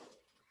bringing in,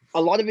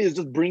 a lot of it is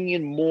just bringing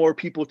in more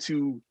people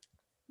to,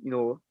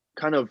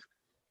 kind of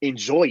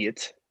enjoy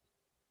it.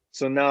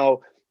 So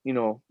now,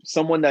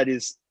 someone that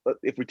is,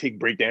 if we take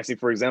breakdancing,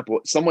 for example,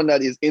 someone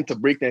that is into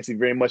breakdancing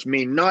very much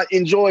may not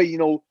enjoy,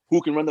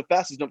 who can run the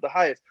fastest, jump the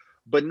highest,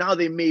 but now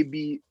they may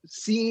be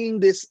seeing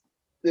this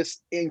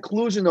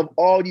inclusion of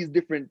all these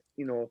different,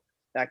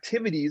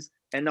 activities,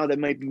 and now they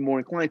might be more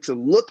inclined to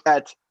look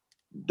at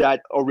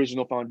that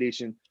original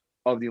foundation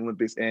of the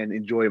Olympics and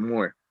enjoy it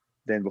more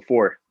than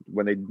before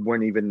when they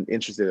weren't even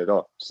interested at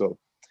all. So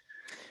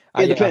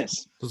it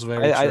depends.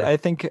 I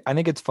think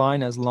it's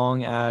fine as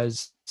long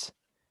as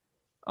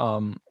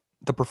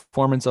the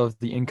performance of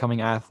the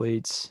incoming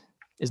athletes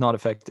is not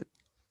affected.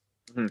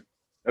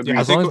 Mm-hmm.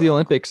 As long as the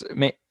Olympics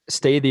may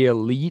stay the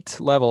elite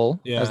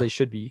level as they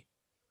should be,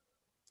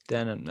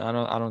 then I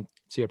don't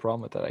see a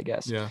problem with that, I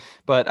guess. Yeah.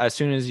 But as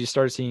soon as you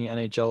start seeing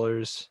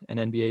NHLers and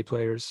NBA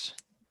players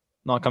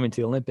not coming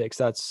to the Olympics,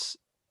 that's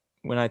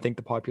when I think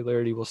the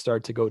popularity will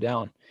start to go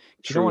down.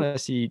 You don't want to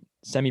see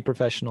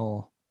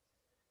semi-professional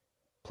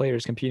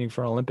players competing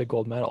for an Olympic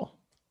gold medal,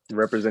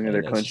 representing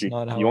their country.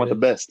 You want the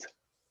best.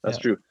 That's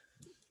true.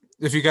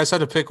 if you guys had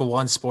to pick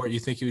one sport you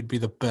think you would be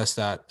the best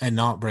at and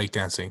not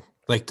breakdancing,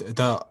 like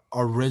the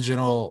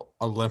original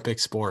Olympic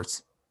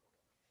sports,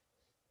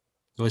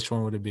 which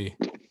one would it be?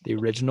 The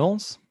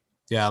originals.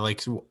 Yeah,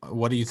 like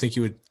what do you think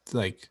you would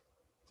like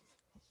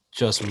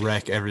just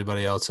wreck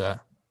everybody else at?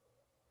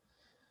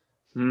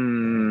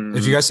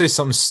 If you guys say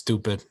something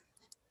stupid,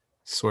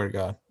 swear to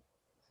God.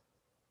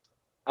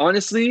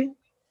 Honestly,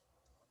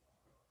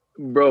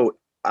 bro,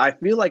 I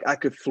feel like I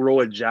could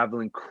throw a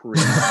javelin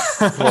crazy.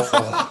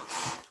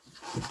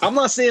 I'm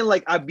not saying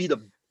like I'd be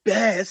the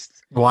best.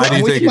 Why do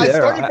you Wait, think? if I There,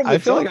 started from I the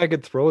feel like jump- I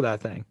could throw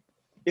that thing.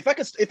 If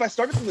I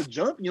started from the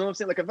jump, you know what I'm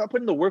saying? Like if I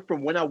put in the work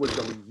from when I was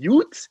a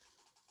youth,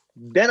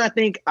 then I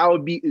think I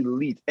would be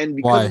elite. And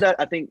because Why? of that,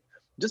 I think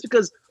just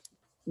because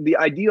the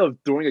idea of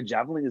throwing a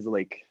javelin is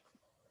like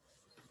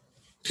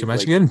Can you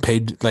imagine getting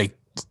paid like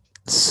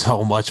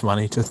so much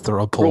money to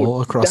throw a pole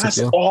bro, across the that's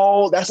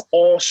field? that's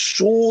all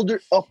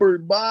shoulder, upper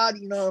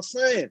body, you know what I'm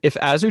saying? If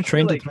Azu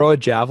trained like- to throw a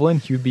javelin,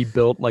 he'd be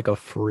built like a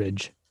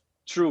fridge.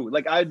 True.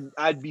 Like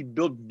I'd be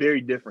built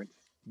very different.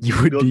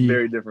 You would built be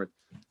very different.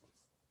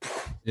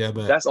 Yeah,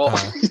 but That's all.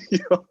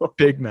 Yo,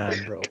 big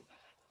man, bro.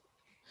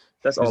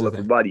 that's Here's all the upper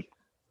thing. body.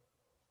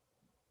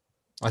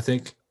 I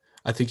think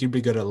you'd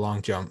be good at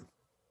long jump.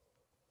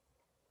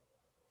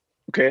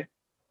 Okay,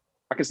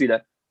 I can see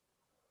that.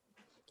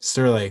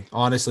 Sterling,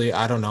 honestly,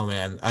 I don't know,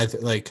 man. I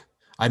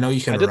know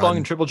you can I did run. long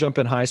and triple jump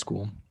in high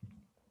school.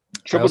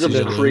 Triple also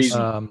jump is did crazy.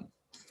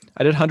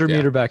 I did 100 Yeah.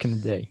 meter back in the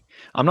day.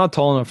 I'm not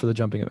tall enough for the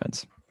jumping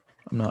events.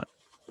 I'm not.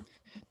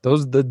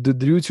 The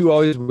dudes who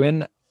always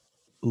win,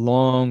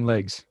 long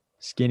legs,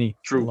 skinny,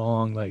 True.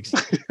 long legs.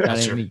 That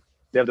That's ain't true. me.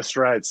 They have the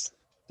strides.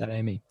 That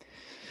ain't me.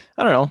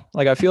 I don't know.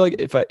 Like I feel like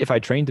if I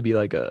trained to be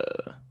like a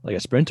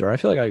sprinter, I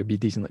feel like I could be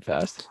decently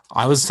fast.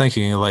 I was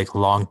thinking like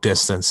long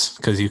distance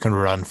because you can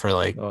run for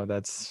like Oh,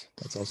 that's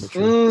also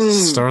true.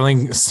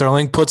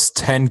 Sterling puts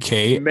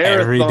 10K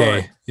every Marathon.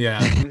 day.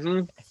 Yeah.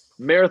 Mhm.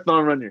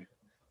 Marathon runner.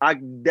 I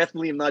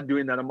definitely am not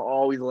doing that. I'm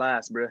always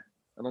last, bro.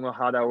 I don't know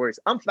how that works.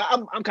 I'm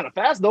kind of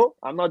fast though.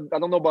 I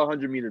don't know about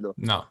 100-meter though,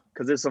 No.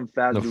 because there's some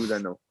fast No. dudes I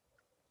know.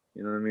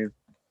 You know what I mean?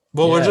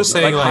 Well, we're Yeah, just but,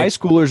 saying high like,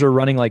 schoolers are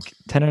running like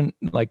 10 and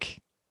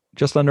like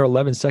just under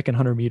 11-second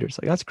 100 meters.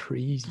 Like that's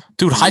crazy.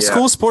 dude, high Yeah.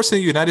 school sports in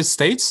the United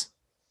States,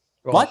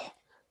 what?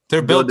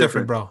 They're built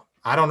different, bro.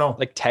 I don't know.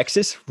 Like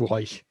Texas?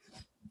 Why?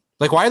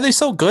 Like, why are they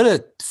so good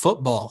at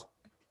football?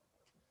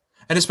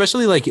 And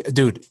especially like,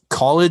 dude,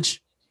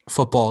 college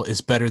football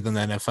is better than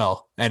the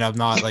NFL. And I'm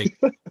not like,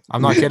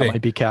 I'm not That kidding.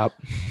 might be cap.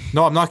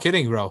 No, I'm not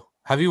kidding, bro.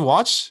 Have you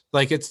watched?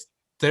 Like,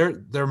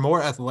 they're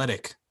more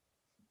athletic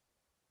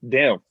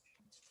Damn.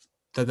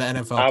 than the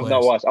NFL I have players.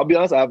 not watched. I'll be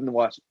honest, I haven't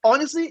watched.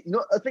 Honestly, you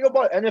know, the thing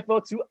about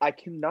NFL too, I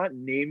cannot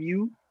name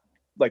you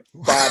like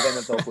 5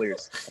 NFL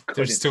players. I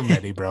There's couldn't. too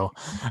many, bro.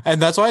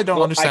 And that's why I don't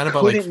Bro, understand I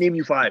about couldn't like name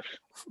you 5.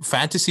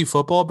 fantasy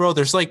football, bro.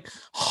 There's like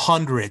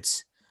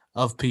hundreds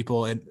of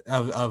people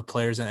of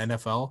players in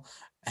NFL,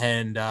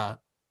 and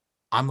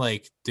I'm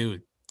like,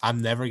 dude,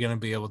 I'm never gonna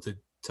be able to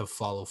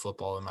follow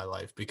football in my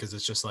life because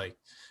it's just like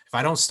if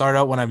I don't start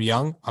out when I'm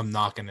young, I'm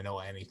not gonna know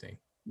anything.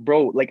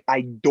 Bro, like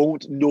I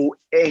don't know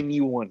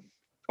anyone.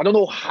 I don't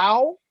know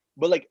how,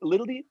 but like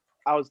literally,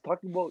 I was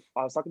talking about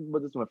this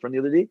with my friend the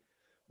other day.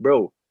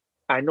 Bro,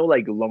 I know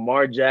like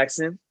Lamar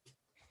Jackson.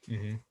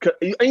 Mm-hmm.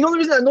 You know the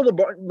reason I know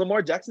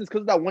Lamar Jackson is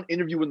because of that one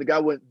interview when the guy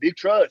went big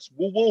trust.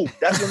 Woo woo.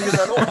 That's the only reason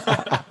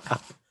I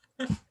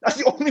know. That's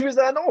the only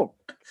reason I know.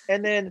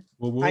 And then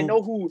I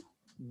know who.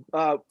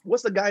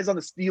 What's the guys on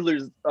the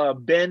Steelers?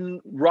 Ben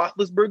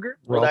Roethlisberger.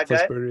 Know that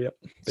guy? Roethlisberger, yep.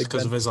 Big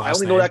because Ben. of his I last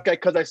only name. know that guy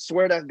because I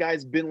swear that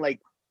guy's been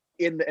like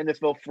in the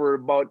NFL for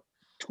about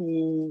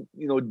 2,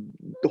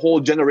 the whole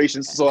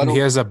generations. So I And don't.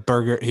 he has a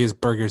burger. He has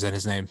burgers in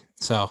his name,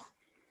 so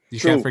you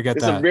True. can't forget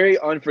it's that. a very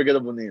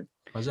unforgettable name.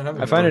 Doesn't have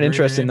a I find it burger in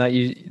interesting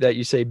name? that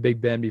you say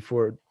Big Ben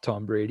before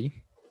Tom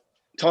Brady.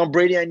 Tom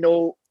Brady, I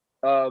know.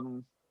 I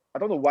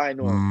don't know why I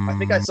know him. I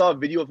think I Mm. saw a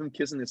video of him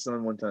kissing his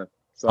son one time.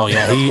 So Oh I think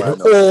yeah, that's he. why I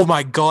know. Oh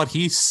my god,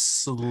 he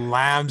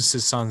slams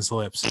his son's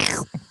lips.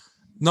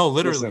 No,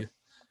 literally, Listen,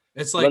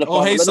 it's let like, a oh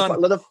father- hey let a son,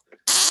 fa-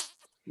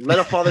 let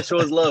a father show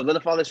his love. Let a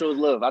father show his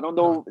love. I don't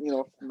know.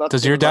 Not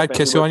does to your my dad family,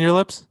 kiss you but on your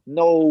lips?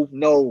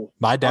 No.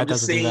 My dad I'm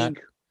just doesn't do that. saying.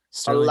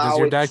 Sterling, does allow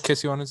your it. dad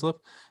kiss you on his lip?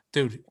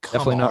 Dude, come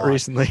Definitely not on.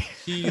 recently.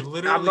 He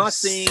literally not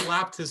saying-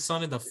 slapped his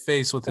son in the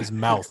face with his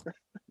mouth.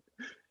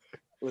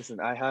 Listen,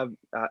 I'm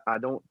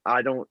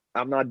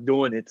not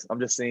doing it. I'm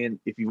just saying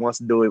if he wants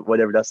to do it,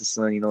 whatever, that's his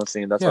son, you know what I'm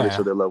saying? That's how they Yeah.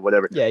 show their love,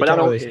 whatever. Yeah, you but I can't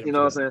don't, really hate him you for know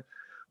what I'm saying?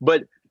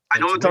 But I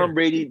know It's Tom weird.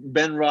 Brady,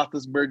 Ben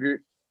Roethlisberger,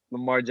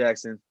 Lamar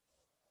Jackson,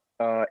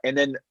 and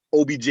then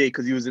OBJ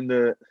because he was in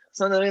the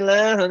I know,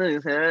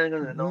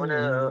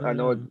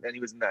 and he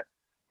was in that.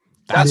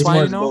 That's Big why you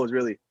Mark know. Bowles,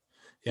 really.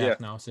 Yeah, Yeah.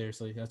 no,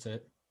 seriously, that's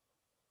it.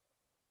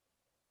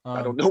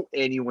 I don't know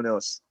anyone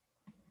else.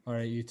 All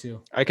right, you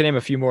too. I can name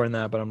a few more than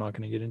that, but I'm not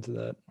going to get into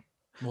that.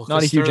 Well, Not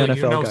a 'cause huge Sterling,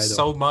 NFL you know guy, though.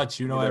 so much.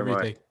 You know Neither am I.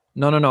 everything.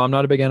 No, I'm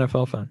not a big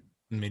NFL fan.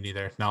 Me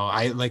neither. No,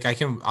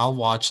 I'll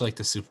watch like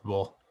the Super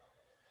Bowl.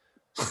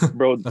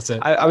 Bro, That's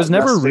it. I was That's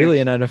never the same. really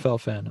an NFL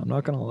fan. I'm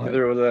not going to lie.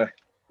 neither was I.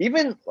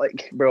 Even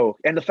like, bro,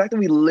 and the fact that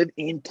we live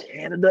in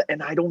Canada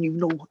and I don't even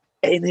know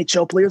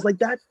NHL players like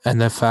that, And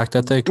the fact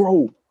that they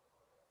bro.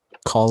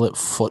 call it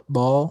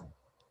football.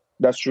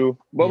 That's true.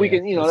 But we Yeah,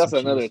 can, that's that's some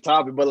another cheese.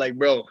 topic. But like,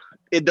 bro,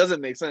 it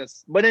doesn't make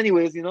sense. But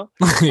anyways,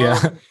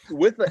 Yeah.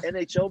 with the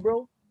NHL,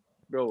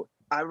 bro,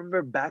 I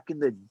remember back in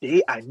the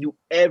day, I knew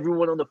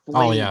everyone on the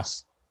Flames. Oh, yeah.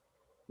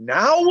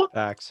 Now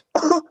Facts.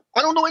 I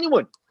don't know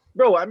anyone,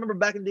 bro. I remember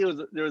back in the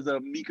day there was a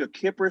Mika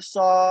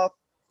Kiprusoff,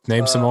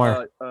 Name some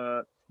more.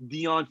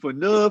 Dion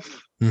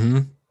Phaneuf. Hmm.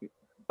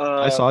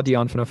 I saw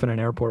Dion Phaneuf in an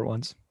airport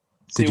once.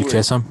 Did you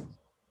kiss him?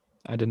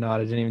 I did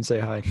not. I didn't even say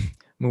hi.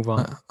 Move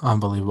on.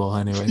 Unbelievable.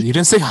 Anyway, you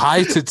didn't say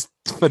hi to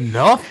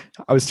Phaneuf?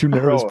 I was too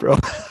nervous, bro.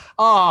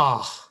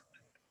 Oh,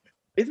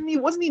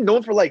 Wasn't he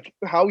known for like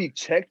how he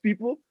checked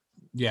people?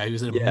 yeah, he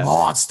was a Yeah.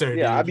 monster.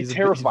 Yeah, I'd be he's a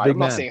terrified. big I'm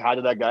not man. saying hi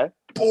to that guy.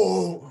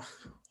 Dude.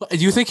 Do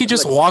you think he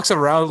just Like- walks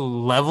around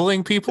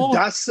leveling people?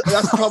 That's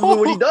probably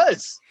what he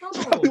does.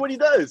 That's probably what he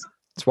does.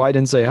 That's why I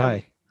didn't say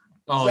hi.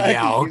 Oh, Exactly.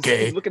 yeah, He's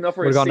okay. looking up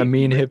for Would have his gotten a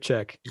mean safety, hip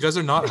check. You guys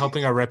are not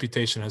helping our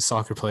reputation as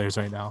soccer players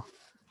right now.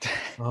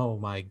 Oh,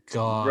 my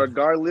God.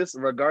 regardless,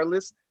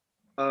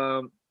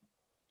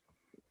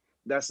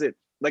 that's it.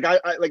 Like I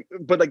like,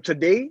 but like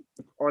today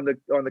on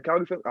the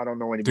Calgary film, I don't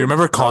know anybody. Do you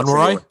remember Not a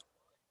Conroy? single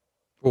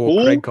Oh,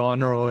 Who? Craig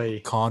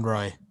Conroy.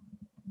 Conroy. one.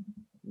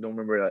 Don't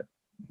remember that.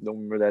 Don't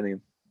remember that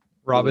name.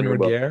 Robin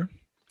Remember. Regier.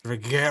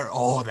 Regier.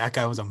 Oh, that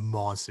guy was a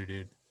monster,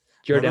 dude.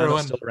 Remember Giordano's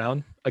when- still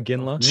around.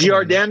 Aginla.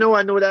 Giordano,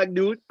 I know that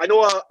dude. I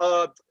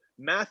know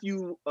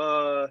Matthew.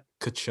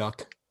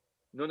 Kachuk.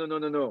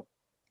 No.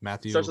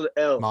 Matthew Starts with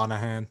an L.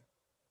 Monahan.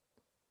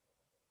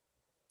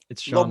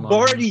 It's Sean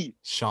Lombardi.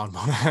 Sean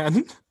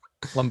Monahan.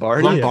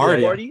 Lombardi.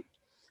 Lombardi. Lombardi.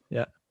 Do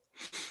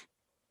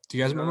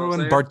you guys You know remember what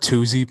when I'm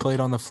Bartuzzi played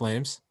on the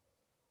Flames?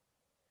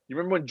 You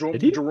remember when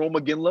Did he? Jerome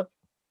Aginla?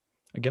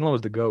 Aginla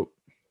was the GOAT.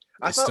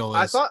 I still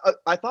thought is.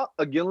 I thought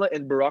Aginla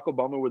and Barack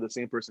Obama were the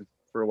same person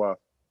for a while.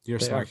 You're a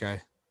They smart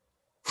guy.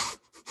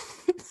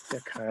 They're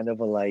kind of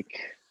alike,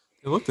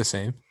 They look the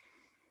same.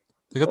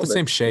 They got Oh, the they-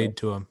 same shade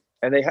to them.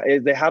 and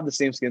they have the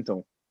same skin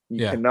tone.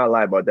 You Yeah. cannot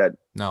lie about that.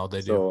 No, they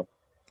do. So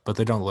But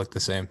they don't look the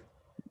same.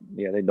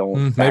 yeah, they don't.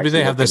 Maybe actually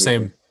they have look the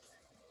anything. same.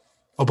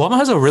 Obama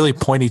has a really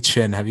pointy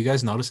chin. Have you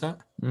guys noticed that?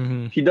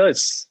 Mm-hmm. He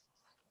does,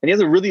 and he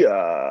has a really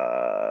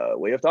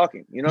way of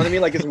talking. You know what I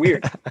mean? Like it's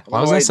weird. I don't Why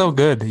know was why- that so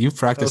good? You've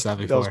practiced that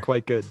That was before.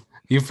 quite good.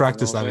 You've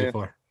practiced You know that what I'm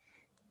before.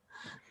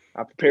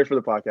 I prepared for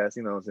the podcast.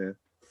 You know what I'm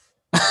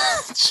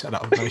Shut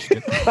up. No, you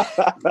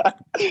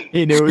didn't.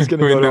 He knew he was going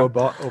to We go know. to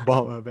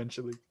Obama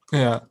eventually.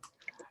 Yeah.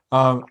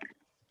 All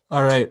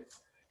right.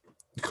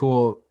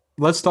 Cool.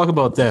 Let's talk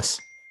about this.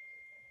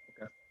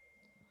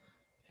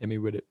 Hit me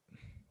with it.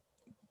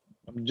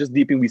 I'm just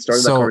deeping. We started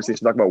that So-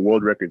 conversation talking about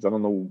world records. I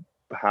don't know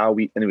how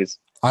we. Anyways,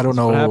 I don't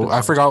That's what know. happens, I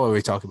man. forgot what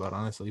we talked about,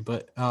 honestly.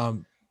 But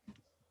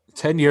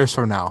 10 years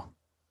from now,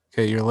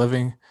 okay, you're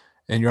living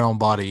in your own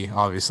body,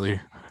 obviously,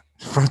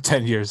 for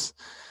 10 years.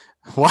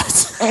 What?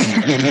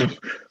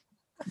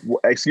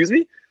 excuse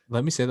me.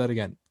 Let me say that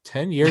again.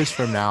 10 years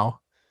from now,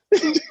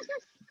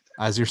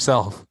 as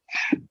yourself,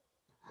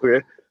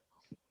 Okay.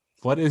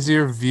 what is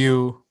your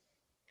view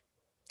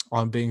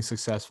on being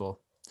successful?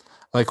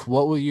 Like,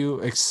 what will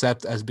you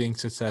accept as being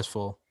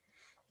successful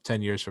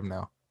 10 years from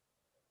now?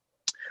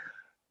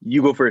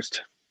 You go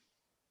first.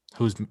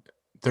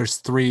 There's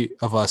 3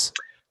 of us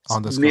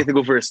on this Nathan,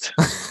 call. go first.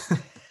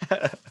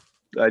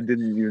 I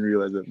didn't even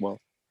realize it. Well,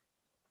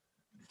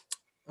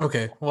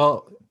 Okay,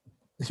 well,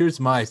 here's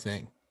my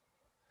thing.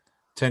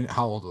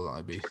 How old will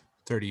I be?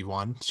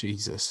 31?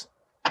 Jesus.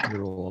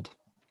 You're old.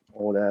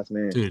 old ass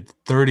man. Dude,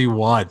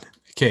 31.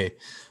 Okay.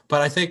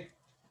 But I think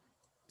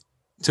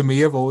to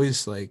me, I've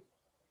always like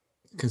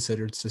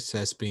considered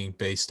success being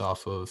based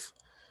off of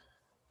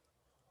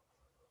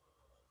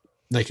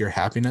like your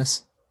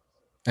happiness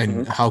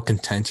and how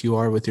content you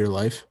are with your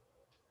life.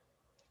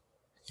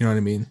 You know what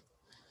I mean?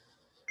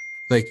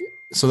 Like,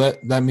 so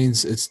that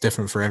means it's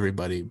different for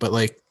everybody. But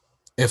like,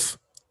 if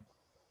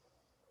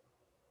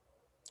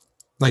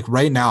like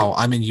right now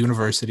I'm in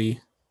university,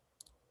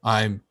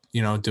 I'm,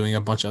 doing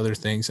a bunch of other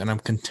things and I'm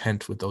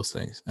content with those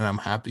things and I'm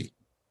happy.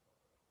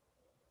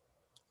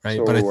 Right.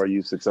 So But are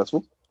you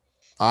successful?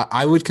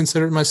 I would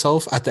consider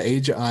myself at the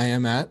age I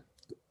am at.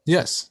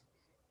 Yes.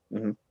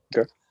 Mhm.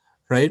 Okay.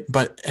 Right.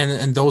 But,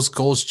 and those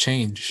goals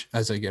change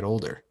as I get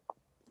older.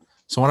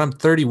 So when I'm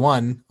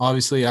 31,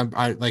 obviously I'm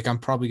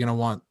probably going to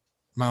want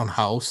my own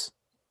house,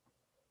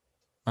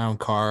 my own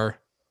car,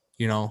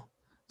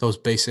 those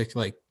basic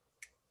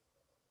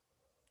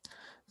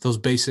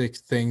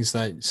things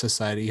that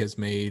society has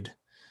made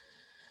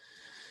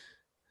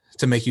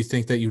to make you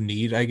think that you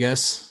need, I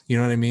guess. You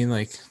know what I mean?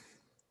 Like,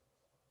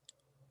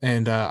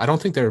 and I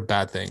don't think they're a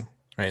bad thing,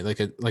 right? Like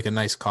a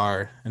nice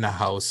car and a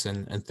house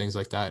and things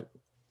like that,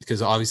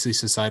 because obviously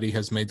society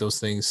has made those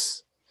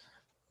things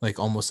like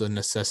almost a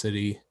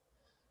necessity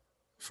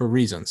for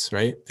reasons,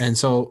 right? And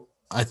so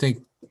I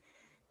think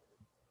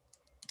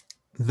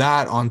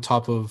that on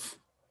top of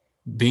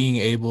being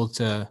able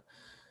to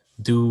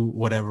do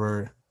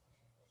whatever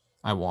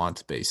I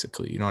want,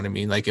 basically. You know what I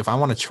mean? Like if I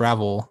want to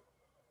travel,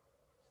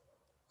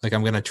 like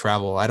I'm gonna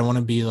travel. I don't want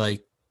to be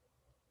like,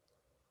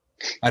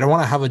 I don't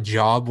want to have a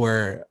job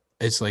where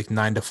it's like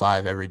 9 to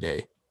 5 every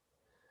day.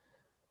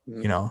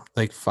 You know,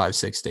 like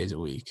 5-6 days a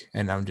week,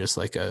 and I'm just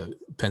like a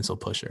pencil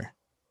pusher.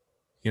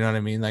 You know what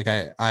I mean? Like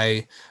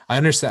I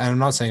understand. I'm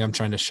not saying I'm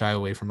trying to shy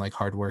away from like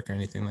hard work or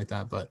anything like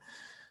that, but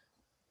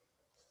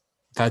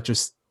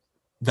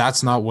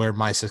that's not where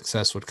my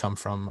success would come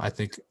from. I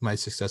think my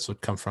success would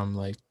come from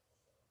like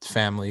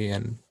family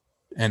and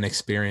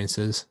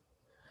experiences,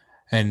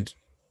 and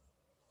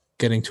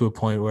getting to a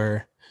point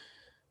where,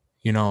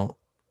 you know,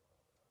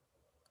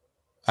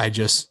 I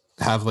just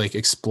have like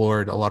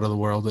explored a lot of the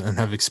world and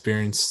have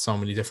experienced so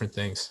many different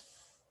things.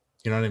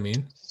 You know what I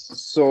mean?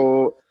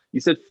 So you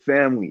said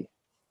family.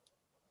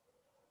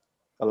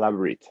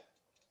 Elaborate.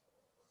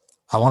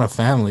 I want a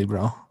family,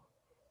 bro.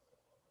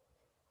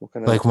 What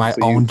kind Like my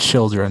own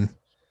children.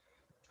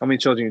 How many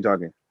children are you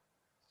talking?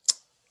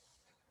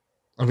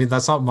 I mean,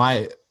 that's not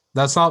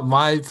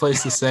my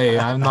place to say.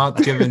 I'm not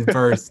giving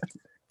birth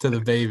to the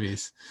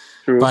babies.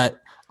 True.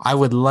 But I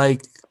would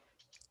like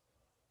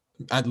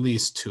at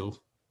least 2.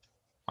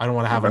 I don't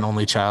want to have an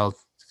only child.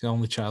 The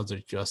only childs are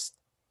just.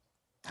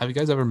 Have you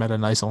guys ever met a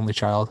nice only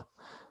child?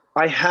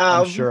 I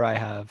have. I'm sure I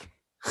have.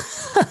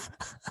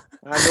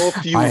 I know a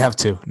few. I have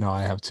 2. No,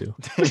 I have 2.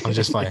 I'm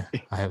just playing.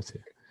 I have 2.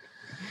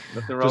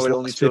 Nothing wrong Just with lost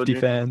only 50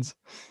 children. fans.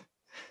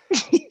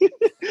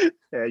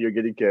 Yeah, you're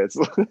getting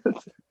canceled.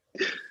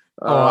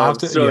 I have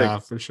to. Sterling, Yeah,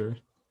 for sure.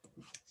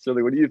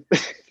 Sterling, what do you?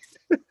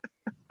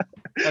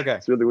 Okay.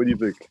 Sterling, what do you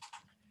think?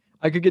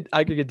 I could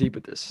get deep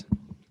with this.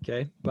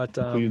 Okay. But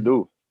Please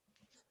do.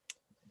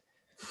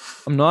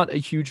 I'm not a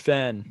huge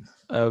fan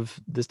of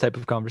this type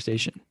of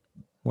conversation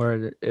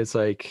where it's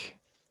like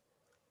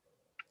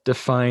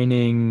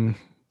defining,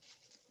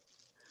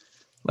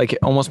 like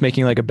almost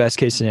making like a best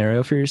case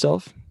scenario for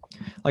yourself.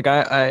 Like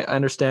I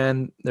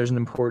understand there's an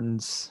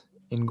importance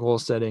in goal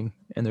setting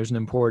and there's an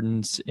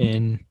importance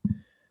in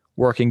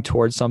working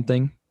towards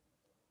something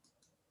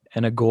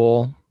and a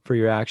goal for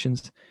your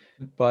actions.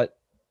 But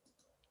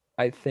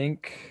I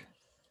think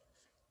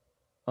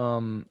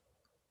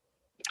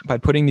by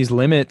putting these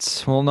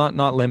limits, well,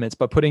 not limits,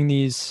 but putting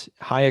these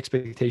high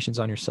expectations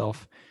on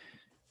yourself,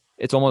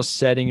 it's almost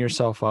setting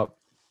yourself up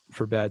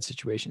for bad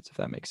situations, if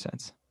that makes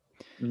sense.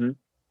 Mhm.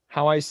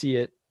 How I see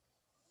it,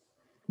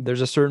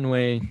 there's a certain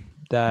way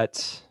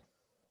that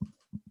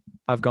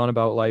I've gone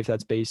about life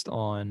that's based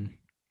on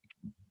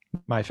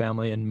my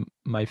family and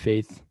my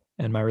faith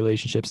and my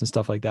relationships and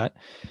stuff like that.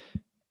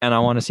 And I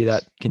want to see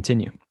that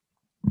continue.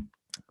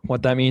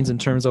 What that means in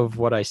terms of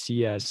what I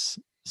see as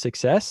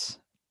success,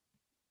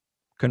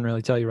 couldn't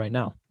really tell you right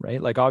now,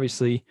 right? Like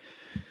obviously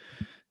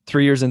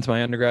 3 years into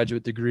my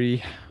undergraduate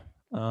degree,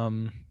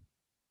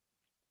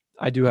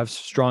 I do have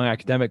strong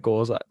academic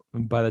goals.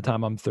 By the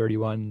time I'm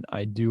 31,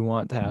 I do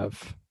want to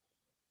have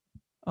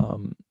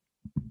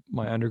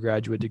my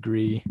undergraduate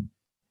degree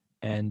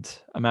and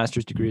a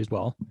master's degree as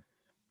well.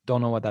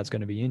 Don't know what that's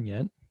going to be in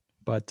yet,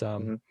 but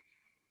and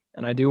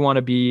I do want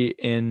to be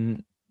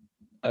in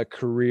a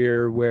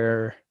career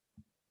where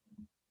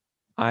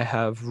I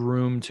have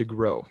room to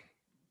grow.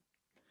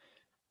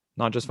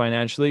 Not just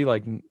financially,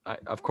 like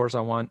of course I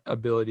want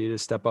ability to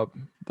step up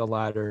the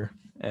ladder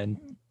and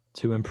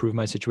to improve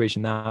my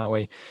situation that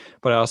way,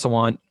 but I also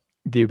want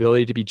the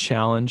ability to be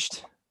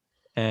challenged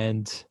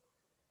and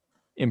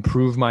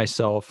improve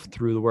myself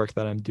through the work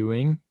that I'm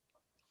doing,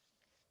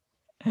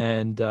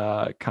 and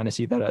kind of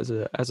see that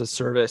as a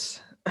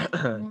service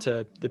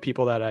to the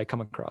people that I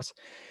come across.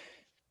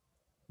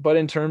 But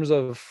in terms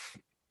of,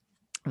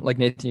 like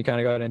Nathan, you kind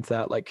of got into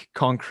that like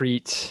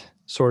concrete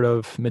sort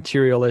of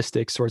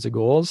materialistic sorts of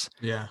goals.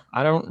 Yeah.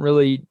 I don't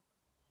really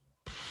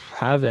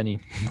have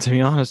any, to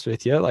be honest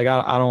with you. Like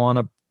I don't want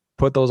to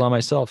put those on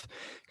myself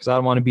because I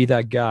don't want to be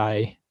that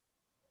guy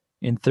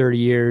in 30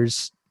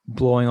 years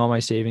blowing all my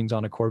savings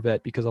on a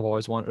Corvette because I've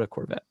always wanted a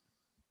Corvette.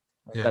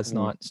 Yeah. That's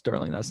not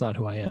Sterling. That's not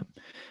who I am.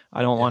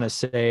 I don't want to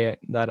say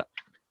that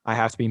I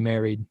have to be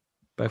married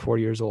by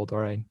 40 years old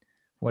or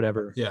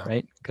whatever. Yeah.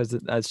 Right. Because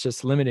that's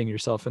just limiting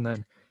yourself. And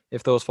then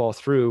if those fall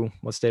through,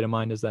 what state of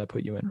mind does that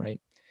put you in? Right.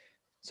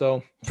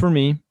 So for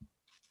me,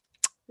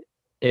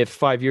 if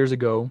 5 years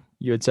ago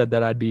you had said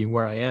that I'd be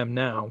where I am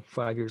now,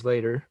 5 years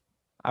later,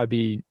 I'd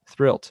be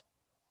thrilled.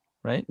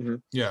 Right.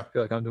 Yeah. I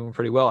feel like I'm doing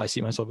pretty well. I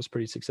see myself as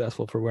pretty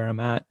successful for where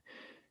I'm at.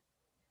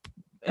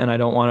 And I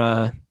don't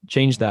want to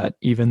change that,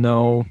 even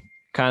though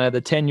kind of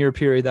the 10-year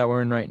period that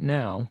we're in right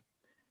now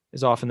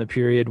is often the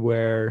period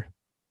where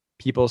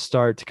people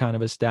start to kind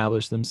of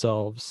establish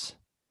themselves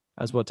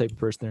as what type of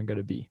person they're going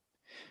to be.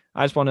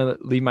 I just want to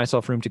leave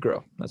myself room to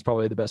grow. That's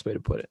probably the best way to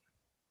put it.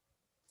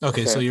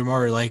 Okay, so Okay. you're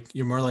more like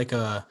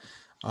a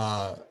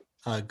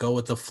go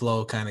with the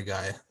flow kind of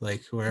guy,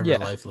 like wherever Yeah.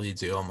 life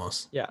leads you,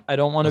 almost. Yeah, I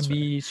don't want That's to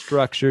be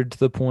structured to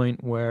the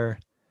point where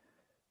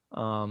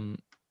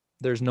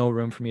there's no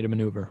room for me to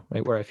maneuver,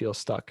 right? Where I feel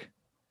stuck.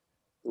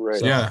 Right.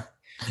 So- Yeah.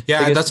 I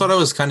Yeah, guess- that's what I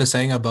was kind of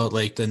saying about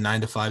like the 9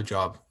 to 5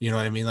 job. You know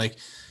what I mean? Like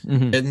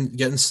Mhm.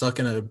 getting stuck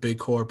in a big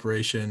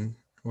corporation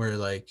where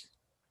like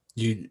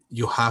you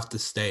have to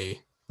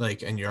stay,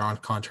 like, and you're on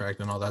contract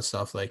and all that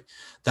stuff, like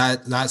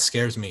that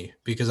scares me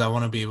because I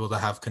want to be able to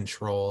have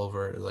control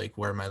over like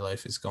where my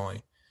life is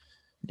going.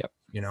 Yep.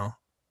 You know?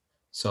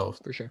 So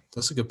For sure.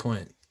 that's a good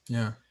point.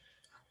 Yeah.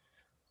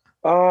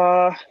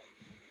 Uh,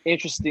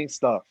 interesting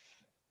stuff.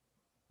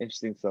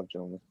 Interesting stuff,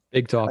 gentlemen.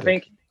 Big I topic.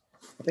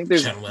 think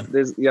there's Gentlemen.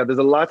 there's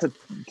a lot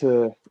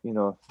to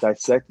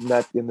dissect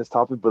in this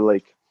topic, but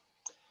like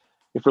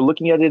if we're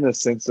looking at it in a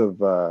sense of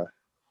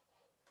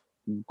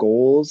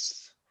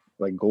goals,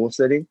 like goal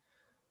setting,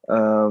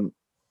 um,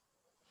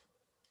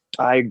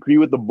 I agree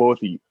with the both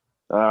of you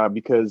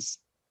because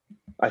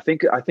I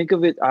think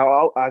of it.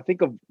 I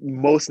think of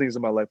most things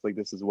in my life like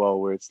this as well,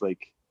 where it's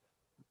like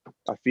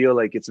I feel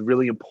like it's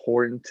really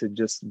important to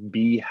just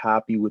be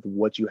happy with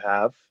what you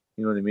have.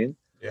 You know what I mean?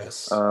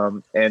 Yes.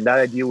 And that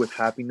idea with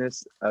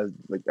happiness, as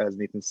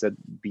Nathan said,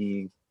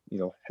 being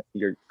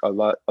you're a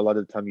lot of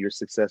the time your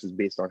success is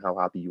based on how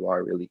happy you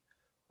are. Really,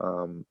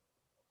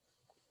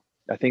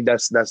 I think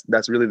that's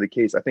really the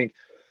case. I think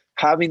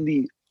having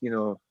the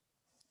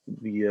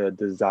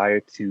desire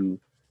to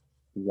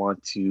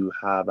want to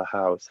have a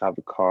house, have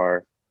a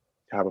car,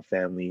 have a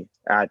family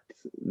at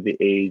the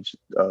age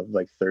of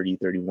like 30,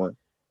 31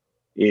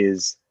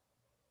 is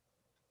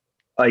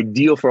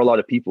ideal for a lot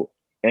of people.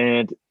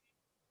 And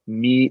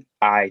me,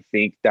 I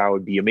think that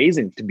would be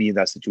amazing to be in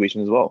that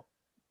situation as well.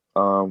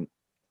 Um,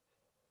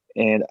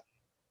 and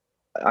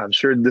I'm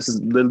sure this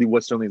is literally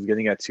what Sterling's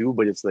getting at too,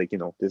 but it's like,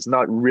 there's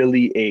not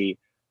really a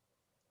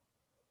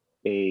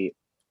a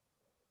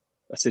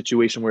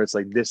situation where it's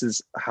like this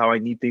is how I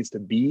need things to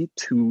be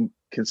to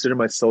consider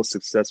myself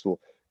successful.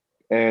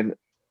 And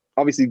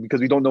obviously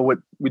because we don't know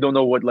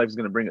what life is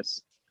going to bring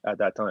us at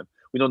that time.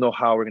 We don't know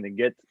how we're going to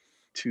get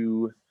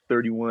to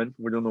 31.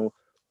 We don't know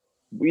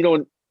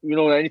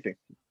anything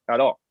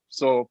at all.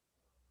 So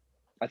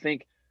I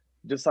think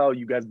just how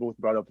you guys both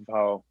brought up of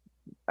how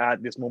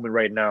at this moment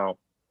right now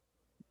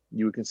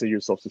you would consider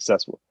yourself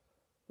successful.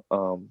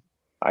 I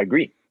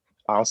agree.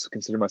 I also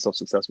consider myself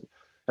successful,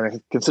 and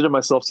I consider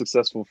myself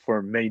successful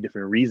for many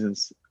different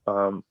reasons.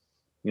 You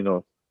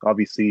know,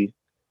 obviously,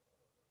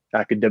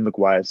 academic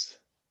wise,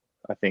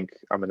 I think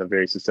I'm in a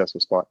very successful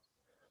spot.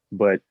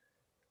 But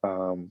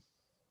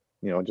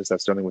just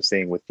as Sterling was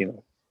saying, with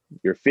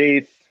your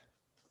faith,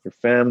 your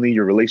family,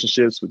 your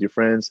relationships with your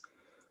friends,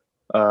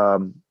 I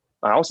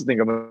also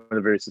think I'm in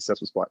a very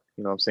successful spot.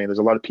 You know what I'm saying? There's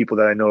a lot of people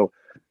that I know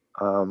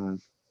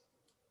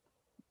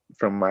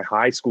from my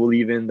high school,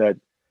 even that,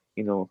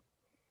 you know,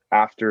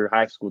 after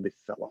high school, they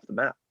fell off the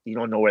map. You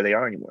don't know where they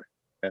are anymore.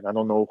 And I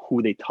don't know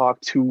who they talk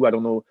to. I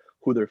don't know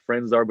who their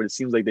friends are, but it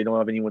seems like they don't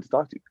have anyone to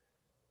talk to.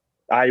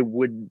 It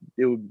would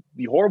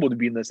be horrible to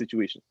be in that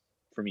situation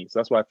for me. So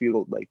that's why I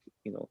feel like,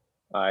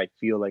 I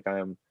feel like I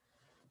am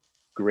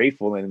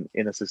grateful and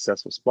in a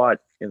successful spot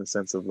in the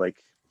sense of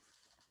like,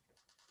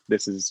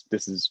 this is,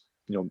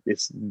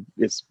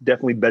 it's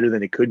definitely better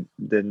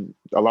than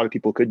a lot of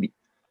people could be.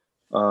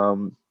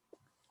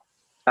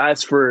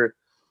 As for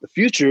the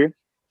future,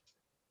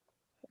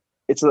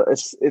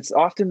 it's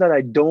often that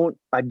I don't,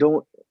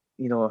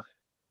 you know,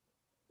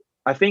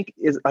 I think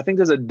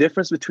there's a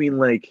difference between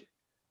like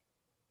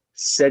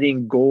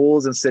setting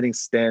goals and setting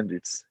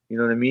standards. You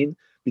know what I mean?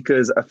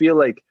 Because I feel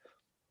like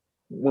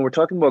when we're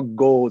talking about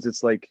goals,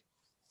 it's like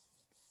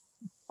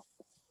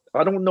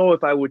I don't know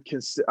if I would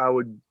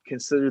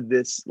consider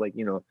this like,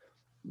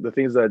 the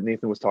things that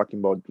Nathan was talking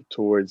about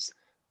towards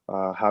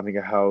having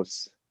a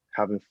house,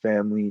 having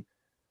family.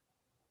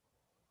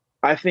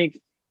 I think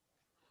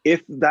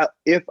if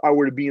I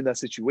were to be in that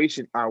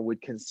situation, I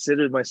would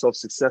consider myself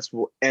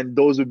successful, and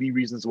those would be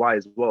reasons why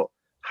as well.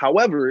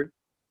 However,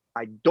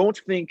 I don't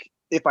think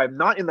if I'm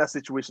not in that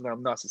situation,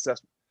 I'm not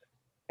successful.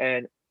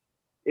 And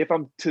if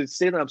I'm to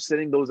say that I'm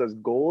setting those as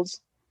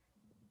goals,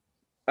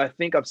 I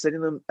think I'm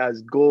setting them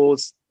as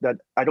goals that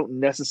I don't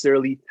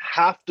necessarily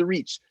have to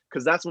reach,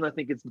 because that's when I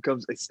think it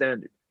becomes a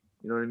standard.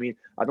 You know what I mean?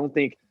 I don't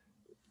think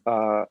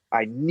I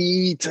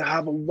need to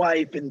have a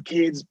wife and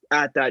kids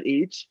at that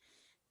age.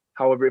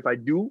 However, if I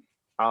do,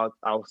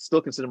 I'll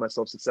still consider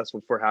myself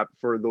successful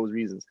for those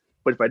reasons.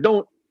 But if I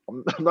don't,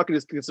 I'm not going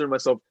to consider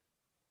myself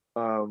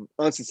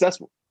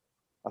unsuccessful.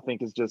 I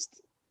think it's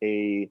just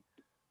you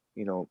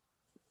know,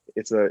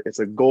 it's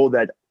a goal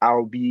that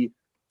I'll be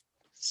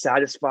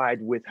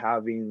satisfied with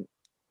having,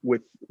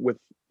 with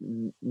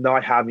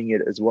not having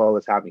it as well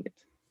as having it.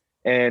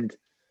 And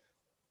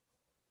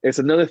it's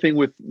another thing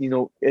with,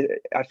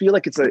 I feel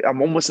like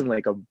I'm almost in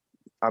like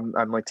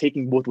I'm like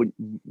taking both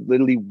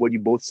literally what you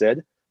both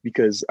said,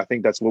 because I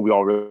think that's what we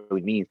all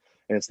really mean.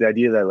 And it's the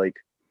idea that like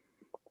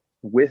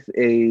with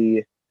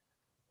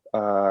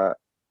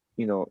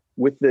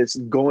with this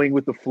going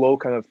with the flow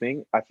kind of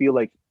thing, I feel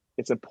like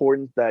it's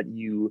important that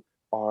you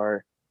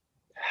are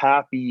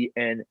happy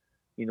and,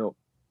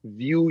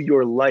 view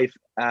your life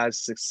as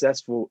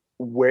successful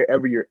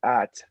wherever you're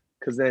at.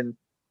 Because then,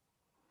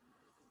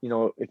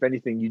 if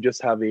anything, you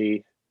just have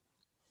a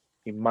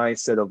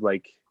mindset of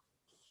like,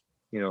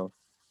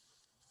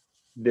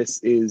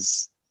 this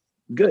is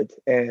good.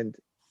 And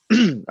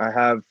I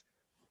have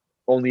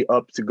only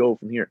up to go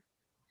from here.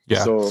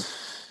 Yeah. So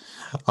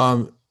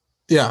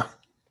Yeah,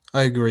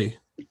 I agree.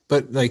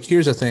 But like,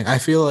 here's the thing. I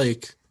feel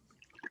like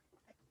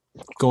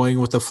going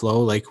with the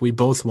flow, like we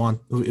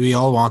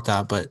all want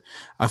that, but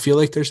I feel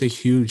like there's a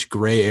huge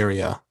gray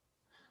area,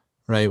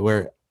 right?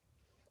 Where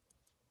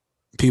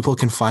people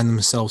can find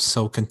themselves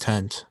so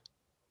content,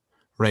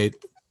 right?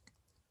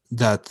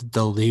 That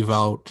they'll leave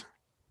out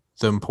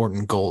the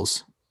important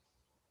goals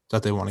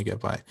that they want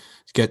to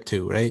get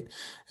to, right?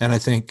 And I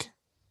think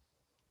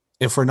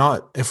if we're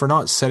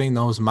not setting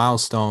those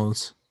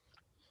milestones,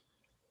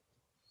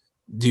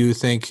 do you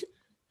think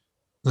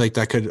like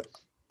that could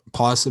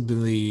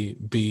possibly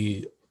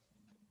be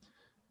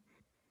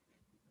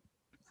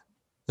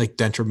like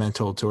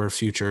detrimental to our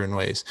future in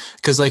ways?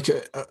 Because like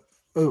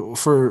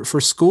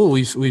for school,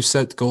 we've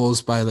set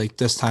goals by like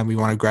this time we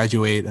want to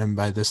graduate, and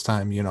by this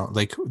time,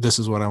 like this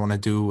is what I want to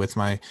do with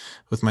my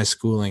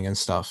schooling and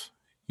stuff,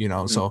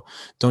 So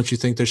don't you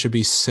think there should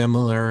be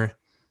similar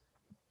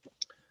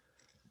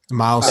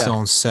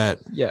milestones set?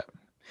 Yeah.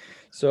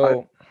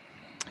 So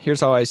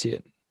here's how I see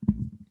it.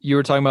 You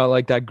were talking about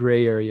like that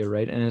gray area,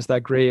 right? And it's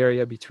that gray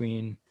area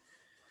between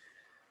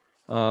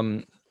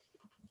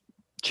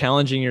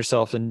challenging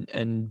yourself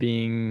and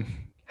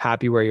being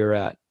happy where you're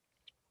at.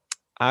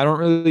 I don't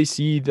really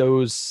see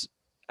those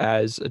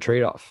as a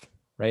trade-off,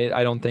 right?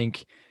 I don't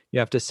think you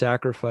have to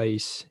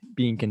sacrifice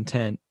being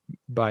content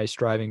by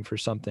striving for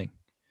something,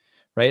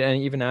 right?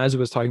 And even as I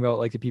was talking about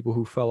like the people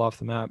who fell off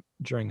the map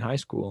during high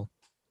school,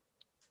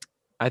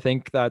 I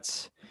think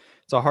it's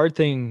a hard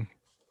thing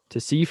to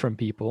see from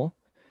people.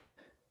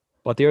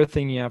 But the other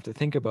thing you have to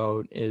think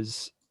about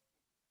is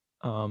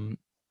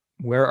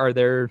where are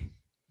their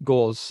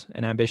goals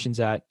and ambitions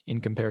at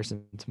in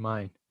comparison to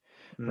mine,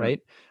 right?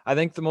 I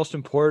think the most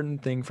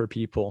important thing for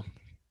people,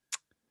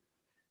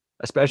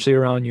 especially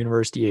around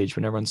university age,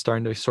 when everyone's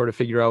starting to sort of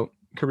figure out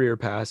career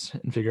paths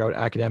and figure out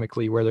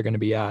academically where they're going to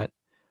be at,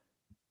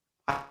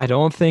 I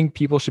don't think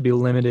people should be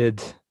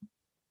limited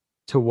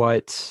to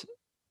what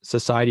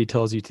society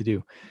tells you to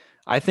do.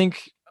 I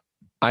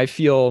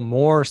feel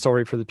more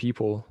sorry for the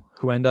people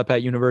who end up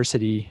at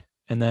university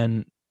and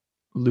then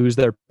lose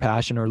their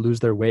passion or lose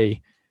their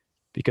way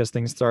because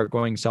things start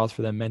going south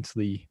for them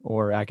mentally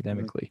or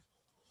academically,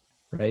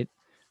 right?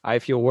 I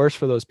feel worse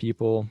for those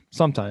people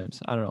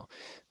sometimes. I don't know.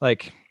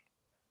 Like,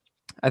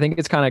 I think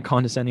it's kind of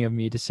condescending of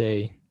me to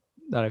say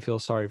that I feel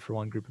sorry for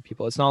one group of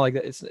people. It's not like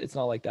that. It's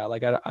not like that.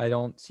 Like, I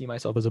don't see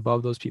myself as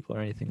above those people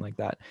or anything like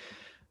that.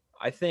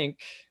 I think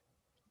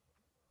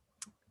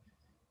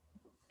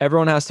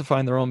everyone has to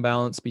find their own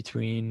balance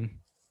between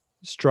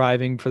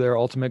striving for their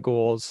ultimate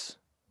goals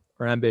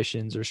or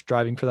ambitions or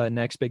striving for that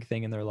next big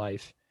thing in their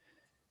life,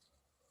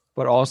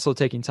 but also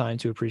taking time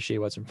to appreciate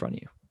what's in front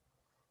of you.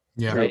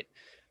 Yeah. Right.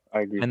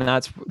 I agree. And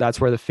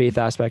that's where the faith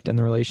aspect and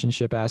the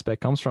relationship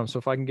aspect comes from. So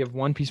if I can give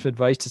one piece of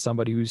advice to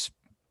somebody who's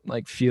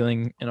like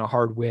feeling in a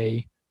hard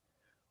way,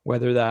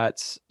 whether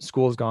that's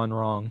school's gone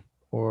wrong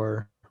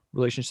or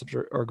relationships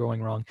are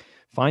going wrong,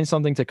 find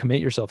something to commit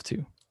yourself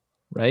to,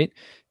 right?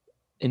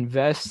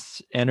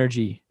 Invest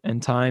energy and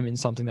time in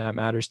something that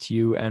matters to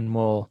you and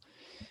will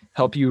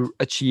help you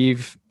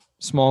achieve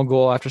small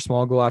goal after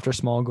small goal after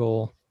small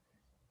goal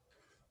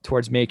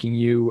towards making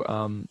you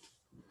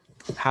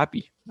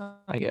happy,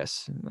 I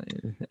guess,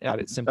 at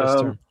its simplest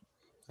term.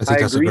 I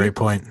think that's agree. a great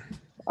point.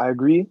 I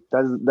agree.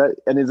 That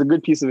and it's a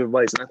good piece of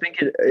advice. And I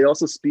think it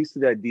also speaks to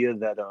the idea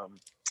that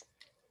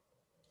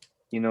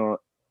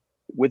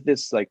with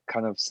this like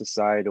kind of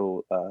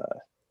societal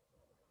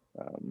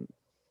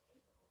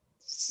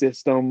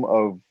system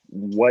of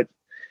what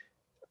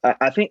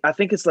I think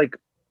it's like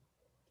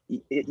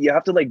you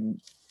have to like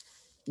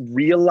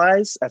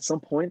realize at some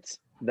point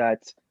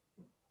that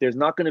there's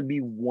not going to be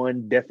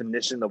one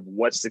definition of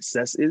what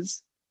success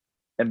is.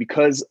 And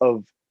because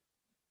of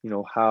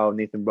how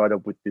Nathan brought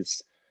up with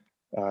this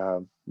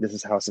this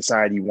is how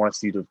society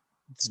wants you to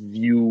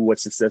view what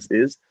success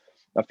is,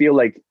 I feel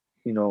like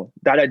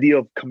that idea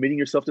of committing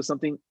yourself to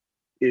something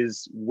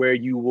is where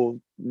you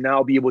will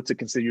now be able to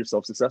consider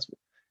yourself successful.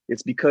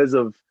 It's because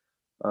of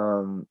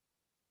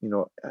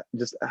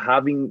just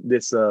having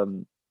this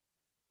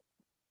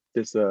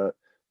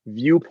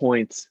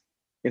viewpoint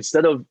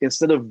instead of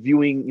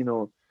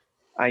viewing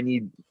I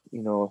need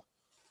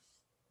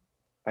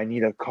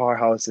a car,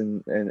 house,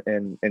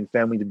 and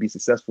family to be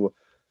successful.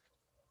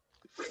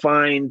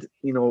 Find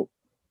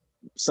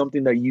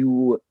something that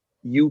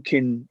you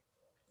can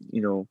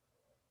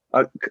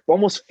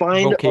almost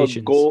find Vocations.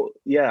 a goal.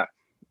 Yeah,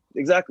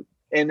 exactly.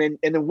 And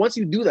then once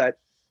you do that,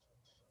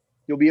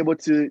 you'll be able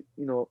to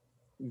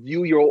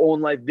view your own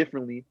life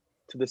differently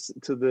to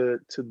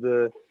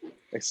the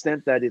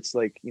extent that it's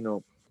like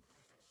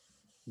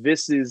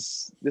this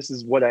is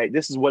what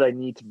I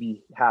need to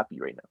be happy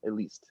right now, at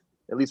least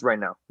right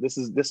now. This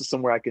is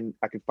somewhere I can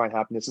find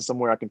happiness. This is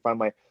somewhere I can find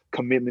my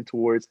commitment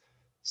towards,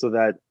 so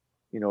that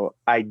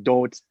I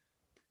don't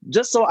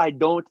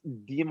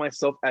deem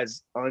myself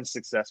as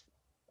unsuccessful,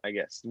 I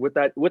guess. With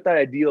that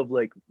idea of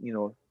like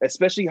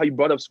especially how you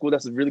brought up school,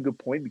 that's a really good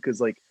point,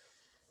 because like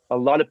a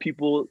lot of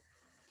people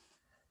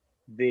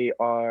they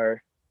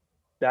are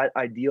that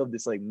idea of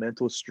this like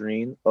mental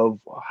strain of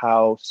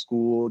how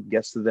school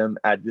gets to them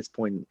at this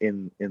point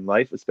in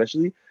life,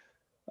 especially.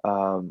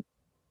 Um,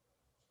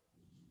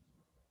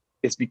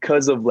 it's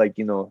because of like,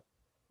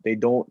 they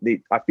don't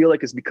they I feel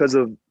like it's because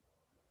of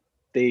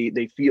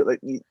they feel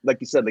like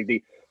you said,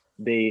 like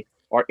they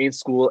are in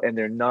school and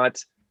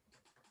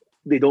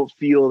they don't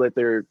feel that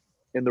they're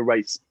in the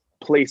right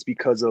place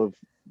because of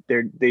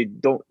they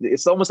don't,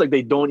 it's almost like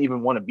they don't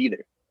even want to be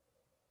there.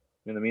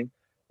 You know what I mean?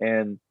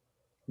 And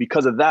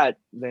because of that,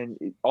 then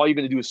all you're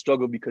going to do is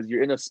struggle because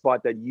you're in a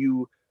spot that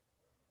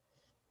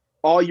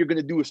all you're going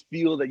to do is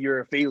feel that you're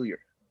a failure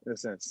in a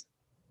sense.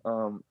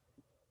 And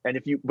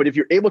if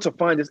you're able to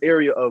find this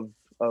area of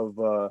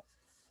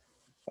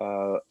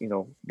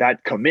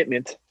that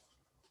commitment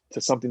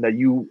to something that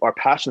you are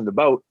passionate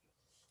about,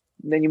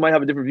 then you might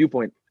have a different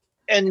viewpoint,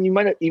 and you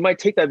might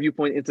take that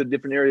viewpoint into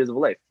different areas of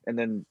life, and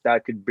then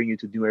that could bring you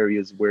to new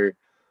areas where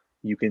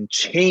you can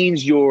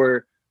change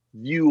your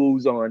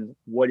views on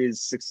what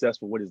is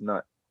successful, what is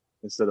not,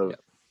 instead of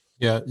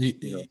Yeah.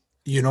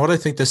 You know what I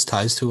think this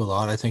ties to a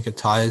lot? I think it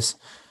ties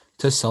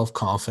to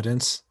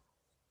self-confidence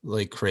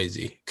like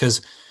crazy.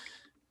 Because,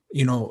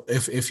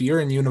 if you're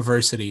in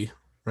university,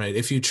 right?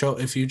 If you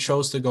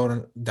chose to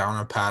go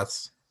down a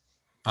path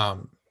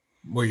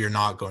where you're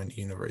not going to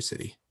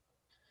university,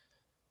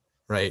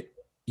 right?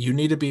 You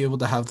need to be able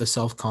to have the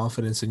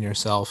self-confidence in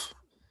yourself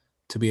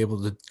to be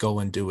able to go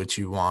and do what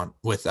you want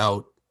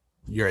without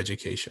your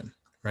education,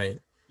 right?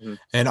 Mhm.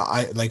 And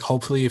I like,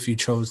 hopefully if you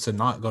chose to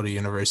not go to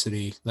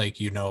university, like,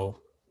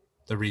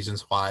 the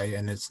reasons why,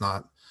 and it's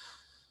going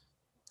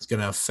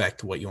to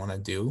affect what you want to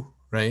do,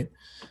 right?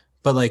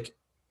 But like,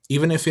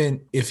 even if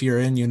you're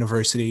in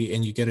university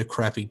and you get a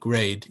crappy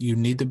grade, you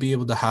need to be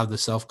able to have the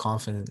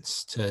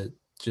self-confidence to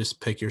just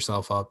pick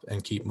yourself up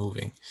and keep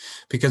moving.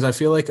 Because I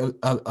feel like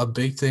a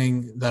big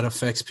thing that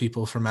affects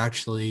people from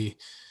actually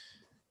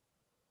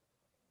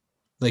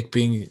like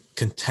being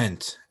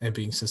content and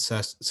being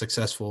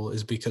successful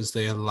is because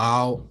they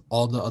allow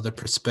all the other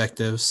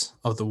perspectives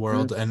of the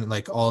world and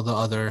like all the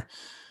other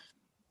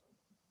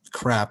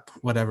crap,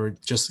 whatever,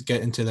 just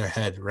get into their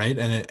head, right?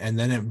 And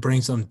then it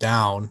brings them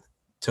down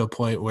to a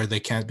point where they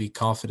can't be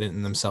confident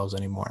in themselves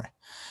anymore.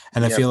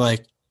 And I Yep. feel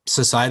like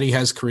society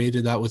has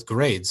created that with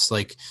grades.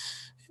 Like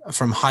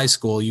from high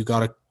school, you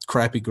got a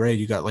crappy grade,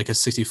 you got like a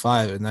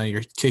 65, and now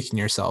you're kicking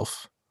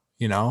yourself,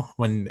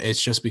 when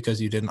it's just because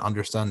you didn't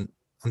understand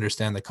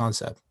the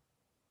concept.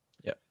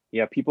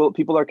 Yeah,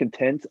 people are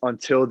content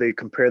until they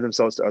compare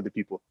themselves to other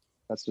people.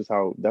 That's just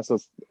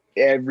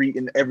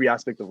in every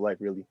aspect of life,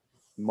 really.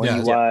 Money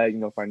Yeah.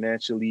 wise,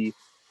 financially,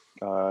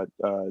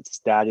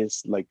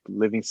 status, like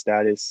living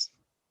status.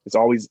 It's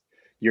always,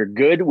 you're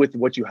good with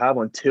what you have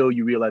until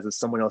you realize that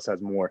someone else has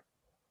more.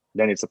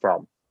 Then it's a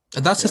problem.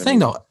 And that's You the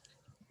know what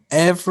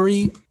I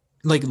thing,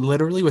 though.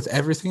 Literally with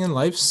everything in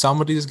life,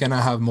 somebody's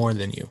gonna have more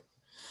than you.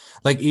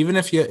 Like even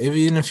if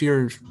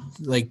you're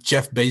like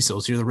Jeff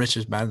Bezos, you're the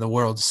richest man in the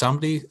world,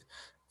 somebody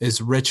is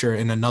richer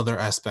in another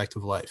aspect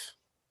of life.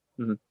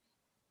 Mhm.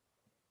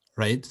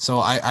 Right? So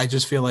I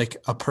just feel like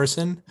a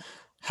person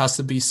has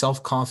to be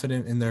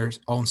self-confident in their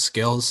own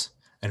skills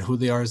and who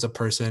they are as a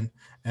person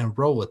and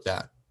roll with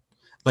that.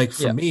 Like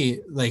for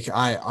me, like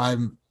I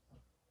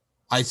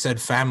said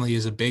family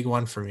is a big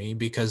one for me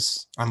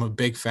because I'm a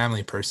big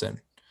family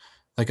person.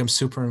 Like I'm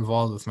super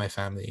involved with my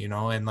family,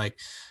 and like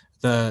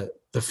the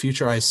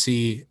future I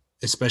see,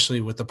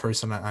 especially with the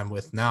person I'm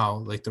with now,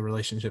 like the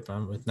relationship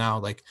I'm with now,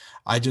 like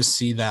I just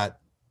see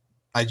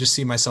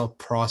myself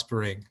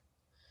prospering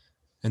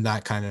in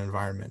that kind of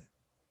environment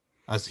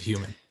as a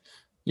human.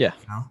 Yeah.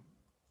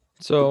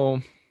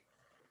 So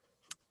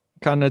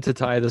kind of to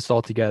tie this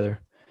all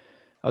together,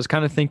 I was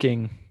kind of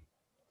thinking,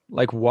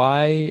 like,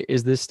 why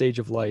is this stage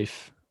of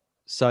life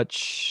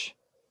such,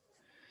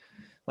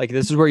 like,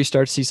 this is where you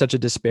start to see such a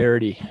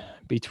disparity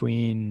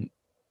between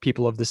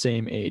people of the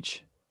same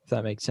age, if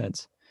that makes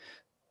sense.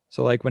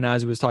 So like when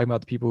Az was talking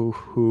about the people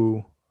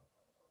who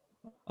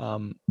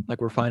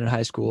like were fine in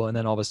high school and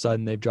then all of a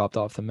sudden they've dropped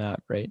off the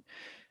map, right?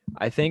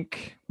 I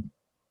think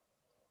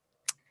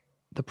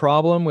the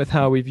problem with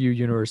how we view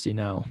university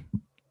now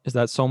is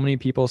that so many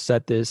people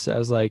set this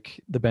as like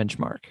the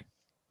benchmark.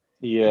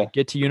 Yeah. Like,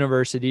 get to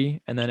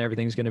university and then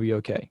everything's going to be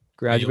okay.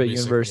 Graduate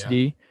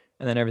university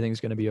and then everything's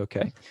going to be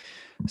okay.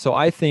 So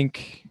I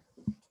think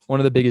one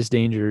of the biggest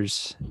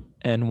dangers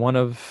and one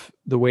of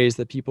the ways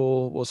that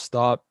people will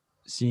stop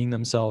seeing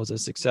themselves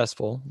as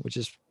successful, which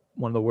is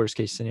one of the worst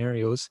case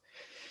scenarios,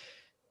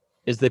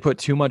 is they put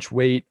too much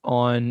weight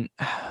on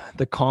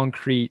the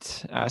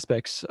concrete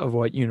aspects of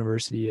what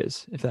university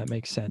is, if that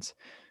makes sense.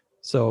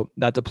 So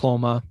that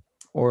diploma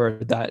or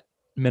that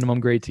minimum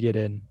grade to get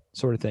in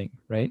sort of thing,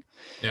 right?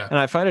 Yeah. And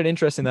I find it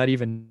interesting that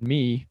even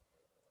me,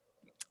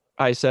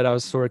 I said I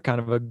was sort of kind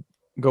of a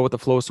go with the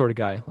flow sort of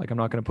guy. Like I'm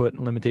not going to put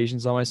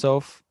limitations on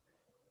myself.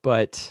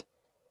 But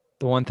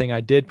the one thing I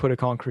did put a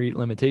concrete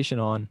limitation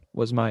on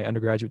was my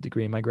undergraduate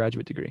degree and my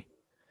graduate degree.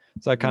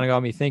 So that kind of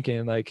got me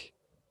thinking, like,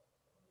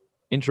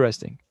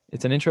 interesting.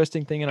 It's an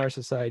interesting thing in our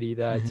society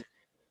that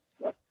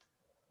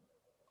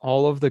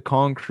all of the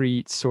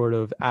concrete sort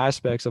of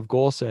aspects of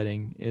goal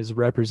setting is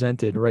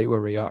represented right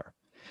where we are.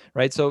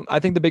 Right. So I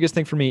think the biggest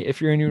thing for me,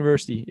 if you're in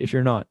university, if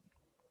you're not,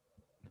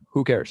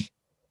 who cares?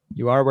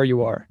 You are where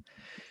you are.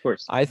 Of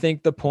course. I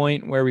think the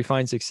point where we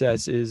find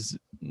success is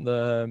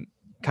the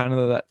kind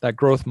of that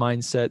growth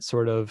mindset,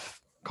 sort of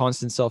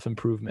constant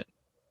self-improvement,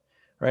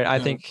 right? I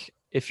Yeah. think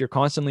if you're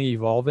constantly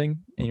evolving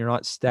and you're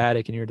not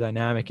static and you're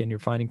dynamic and you're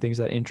finding things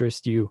that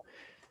interest you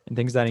and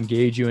things that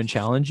engage you and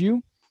challenge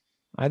you,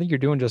 I think you're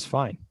doing just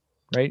fine,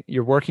 right?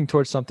 You're working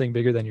towards something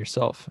bigger than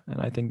yourself.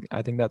 And I think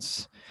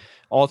that's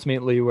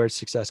ultimately where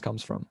success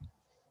comes from.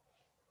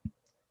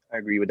 I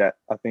agree with that.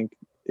 I think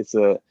it's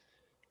a,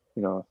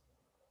 you know,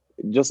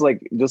 just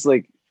like,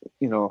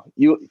 you know,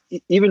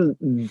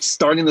 even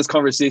starting this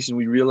conversation,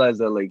 we realize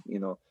that, like, you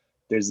know,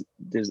 there's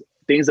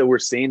things that we're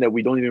saying that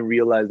we don't even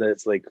realize that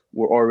it's like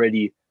we're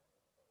already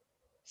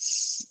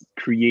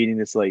creating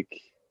this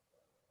like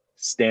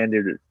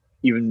standard,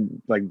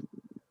 even like,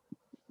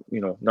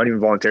 you know, not even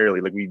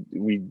voluntarily, like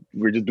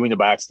we're just doing it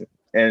by accident.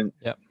 And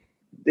Yep.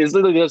 It's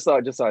literally just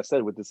how I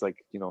said with this,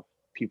 like, you know,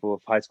 people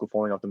of high school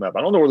falling off the map.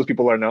 I don't know where those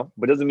people are now,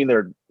 but it doesn't mean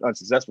they're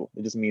unsuccessful.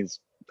 It just means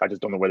I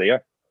just don't know where they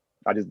are.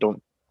 I just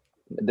don't.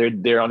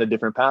 They're on a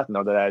different path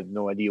now that I have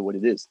no idea what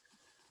it is.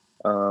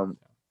 And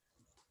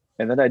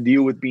then I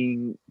deal with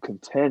being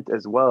content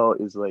as well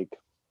is like,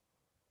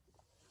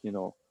 you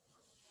know,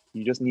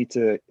 you just need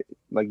to,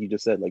 like you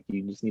just said, like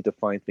you just need to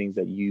find things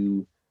that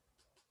you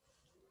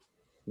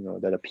know,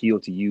 that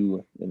appeal to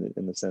you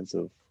in the sense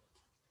of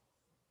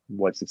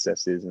what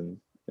success is and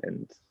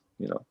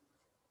you know,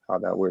 how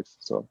that works.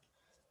 So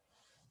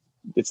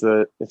it's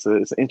an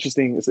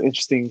interesting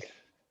thing.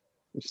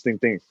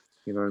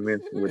 You know what I mean?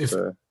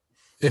 With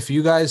if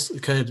you guys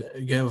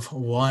could give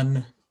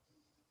one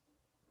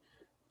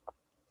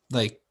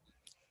like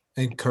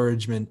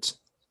encouragement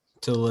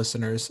to the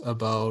listeners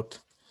about,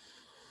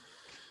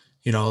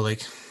 you know,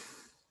 like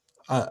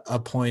a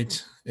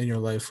point in your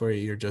life where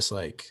you're just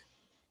like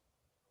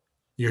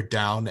you're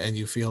down and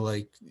you feel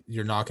like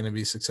you're not going to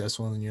be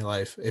successful in your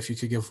life, if you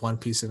could give one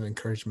piece of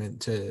encouragement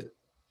to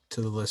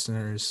the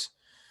listeners,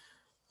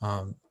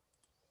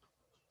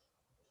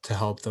 to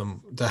help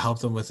them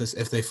with this,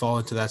 if they fall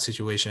into that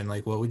situation,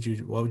 like what would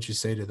you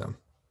say to them?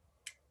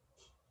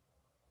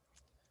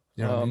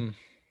 You know what I mean?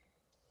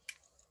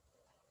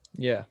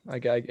 Yeah, I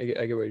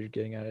get what you're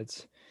getting at.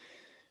 It's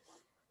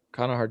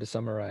kind of hard to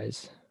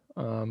summarize.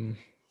 I'm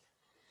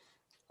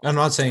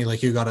not saying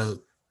like you gotta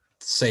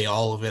say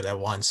all of it at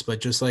once,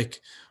 but just like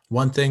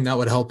one thing that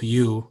would help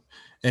you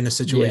in a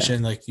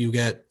situation, like you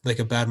get like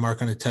a bad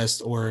mark on a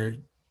test, or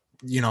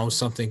you know,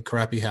 something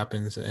crappy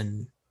happens,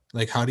 and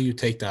like how do you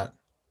take that?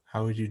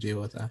 How would you deal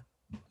with that?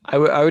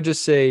 I would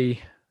just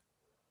say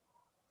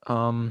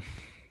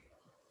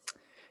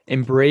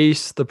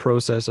embrace the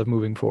process of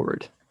moving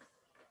forward,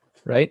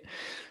 right?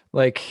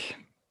 Like,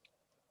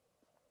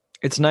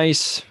 it's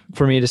nice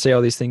for me to say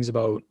all these things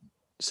about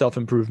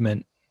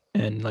self-improvement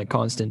and like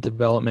constant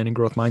development and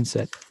growth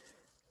mindset,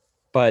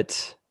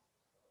 but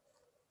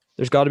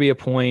there's got to be a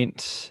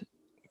point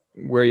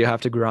where you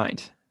have to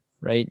grind,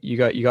 right? You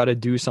got to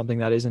do something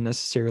that isn't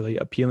necessarily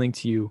appealing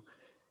to you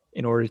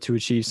in order to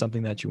achieve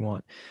something that you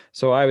want.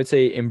 So I would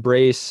say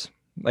embrace,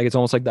 like, it's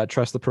almost like that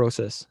trust the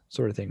process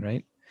sort of thing,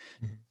 right?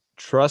 Mm-hmm.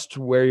 Trust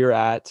where you're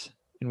at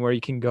and where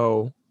you can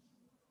go,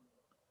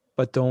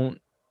 but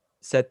don't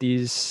set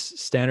these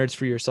standards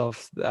for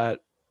yourself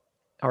that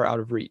are out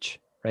of reach,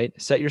 right?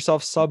 Set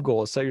yourself sub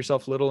goals, set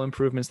yourself little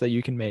improvements that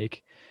you can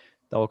make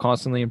that will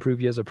constantly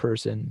improve you as a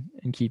person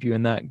and keep you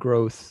in that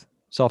growth,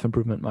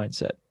 self-improvement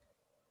mindset.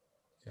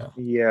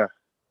 Yeah,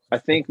 I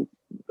think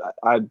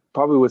I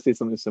probably would say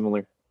something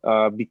similar,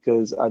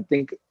 because I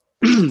think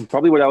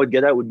probably what I would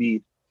get at would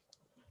be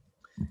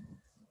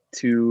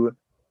to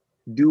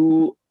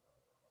do,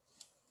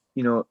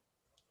 you know,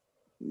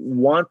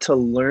 want to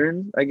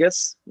learn, I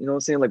guess, you know what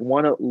I'm saying? Like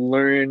want to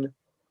learn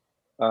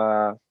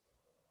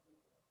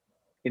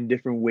in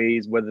different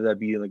ways, whether that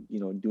be like, you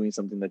know, doing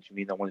something that you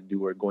may not want to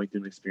do or going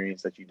through an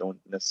experience that you don't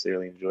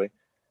necessarily enjoy.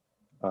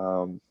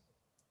 Want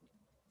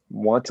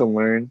to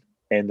learn,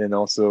 and then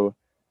also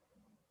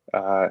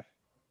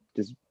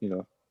just, you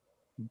know,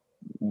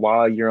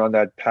 while you're on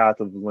that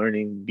path of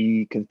learning,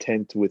 be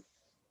content with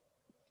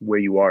where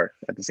you are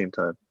at the same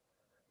time.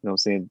 You know what I'm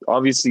saying?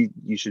 Obviously,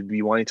 you should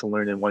be wanting to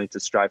learn and wanting to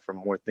strive for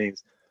more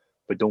things,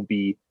 but don't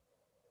be,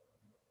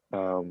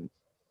 you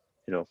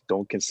know,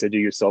 don't consider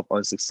yourself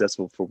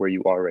unsuccessful for where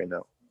you are right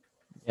now.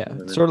 Yeah, You know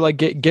what I mean? sort of like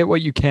get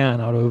what you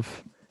can out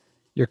of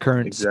your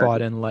current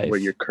spot in life, where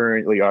you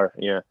currently are.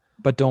 Yeah,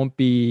 but don't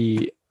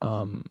be,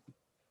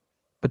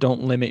 but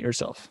don't limit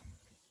yourself.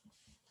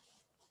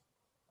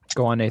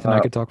 Go on, Nathan.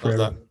 I could talk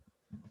forever.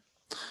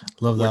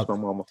 Love that. My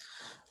mama.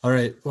 All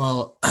right.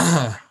 Well,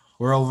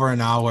 we're over an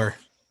hour.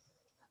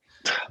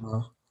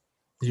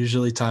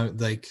 Usually time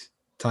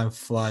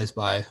flies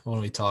by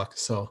when we talk.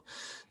 So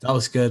that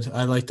was good.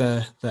 I like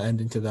the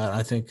ending to that.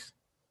 I think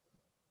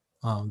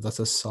that's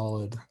a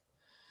solid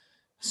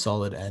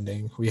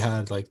ending. We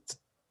had like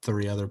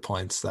 3 other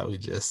points that we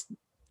just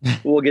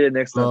We'll get it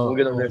next time. Well, We'll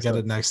get it we'll next get time.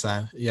 it next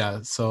time.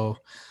 Yeah. So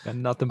Got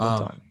nothing but Um,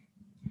 time.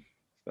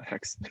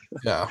 Facts.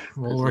 yeah,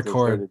 we'll Since I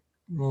record. started.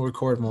 We'll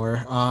record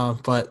more.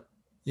 But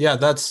yeah,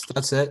 that's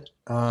it.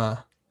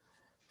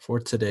 For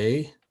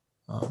today.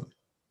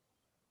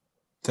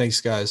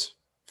 Thanks guys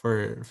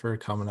for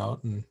coming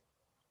out and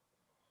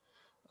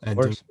doing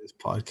course. this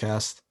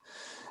podcast.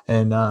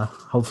 And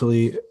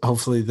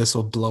hopefully this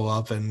will blow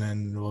up and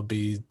then we'll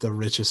be the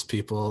richest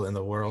people in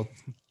the world.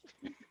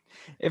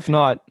 If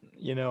not,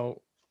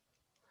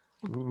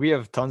 we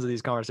have tons of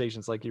these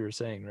conversations, like you were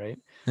saying, right?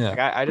 Yeah. Like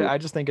I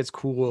just think it's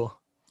cool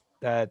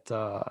that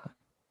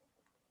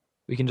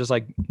we can just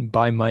like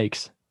buy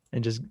mics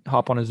and just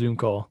hop on a Zoom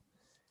call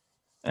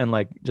and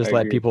like just I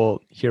let agree.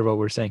 people hear what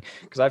we're saying.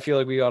 Because I feel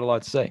like we got a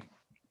lot to say.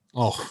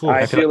 Oh,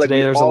 I feel feel like today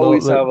we there's a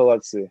always little- have a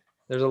lot to say.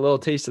 There's a little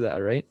taste of that,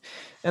 right?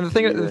 And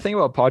the Yeah. thing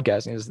about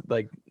podcasting is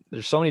like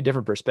there's so many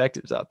different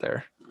perspectives out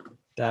there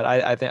that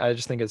I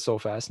just think it's so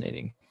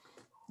fascinating.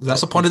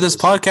 that's the point of this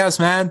podcast,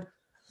 man.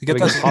 You get We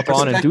can those hop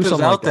on and do perspectives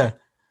something like out there.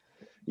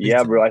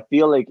 Yeah, bro. I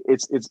feel like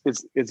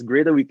it's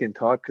great that we can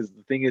talk because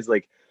the thing is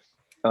like,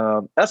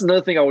 that's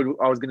another thing I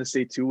was gonna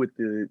say too with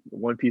the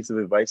one piece of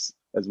advice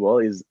as well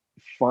is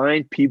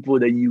find people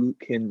that you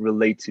can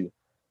relate to,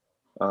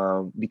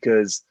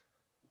 because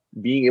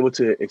being able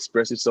to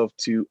express yourself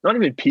to not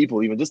even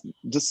people, even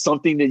just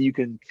something that you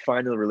can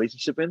find a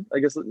relationship in, I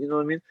guess, you know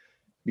what I mean? I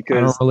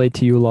Because don't relate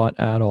to you a lot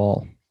at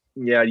all.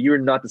 yeah, you're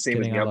not the same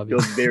Kidding, as me. I I'm love you.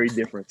 built very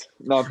different.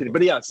 No, I'm kidding.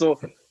 But yeah, so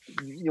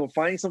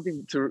finding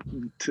something to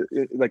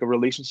like a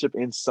relationship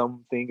in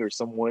something or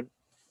someone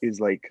is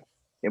like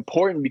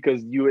important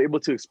because you're able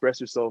to express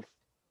yourself,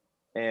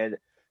 and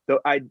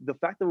the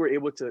fact that we're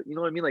able to, you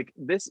know what I mean, like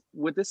this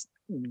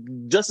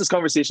just this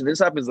conversation. This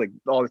happens like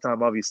all the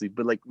time, obviously,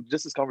 but like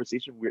just this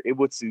conversation, we're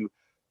able to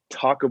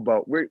talk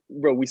about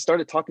we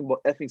started talking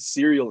about effing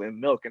cereal and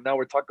milk, and now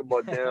we're talking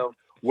about now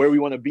where we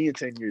want to be in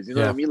 10 years. You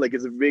know what I mean? Like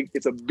it's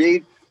a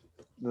big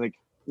like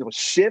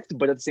shift,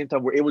 but at the same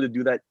time we're able to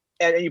do that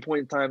at any point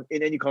in time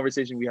in any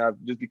conversation we have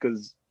just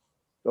because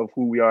of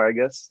who we are, I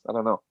guess. I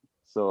don't know.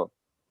 So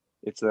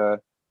it's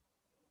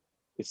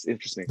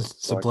interesting.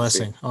 It's a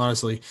blessing,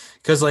 honestly,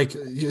 because like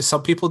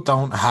some people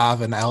don't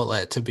have an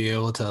outlet to be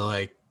able to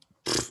like,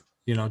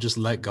 just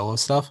let go of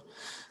stuff.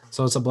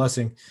 So it's a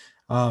blessing.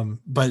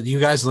 But you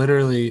guys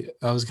literally,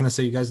 I was gonna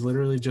say, you guys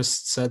literally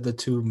just said the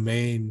two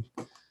main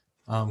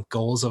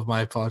goals of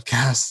my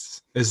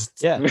podcast is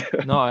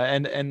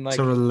and like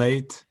to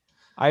relate.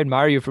 I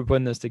admire you for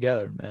putting this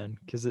together, man,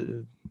 because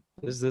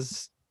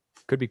this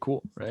could be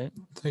cool, right?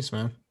 Thanks,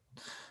 man.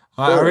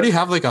 I already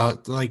have like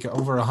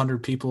over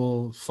 100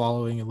 people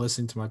following and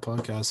listening to my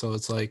podcast, so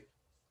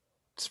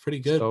it's pretty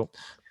good. So,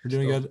 we're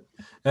doing good.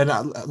 And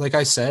like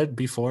I said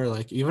before,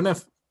 like even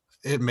if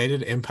it made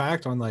an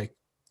impact on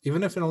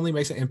even if it only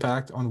makes an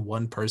impact on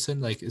one person,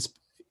 like it's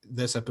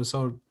this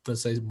episode,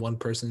 let's say one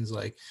person's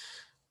like,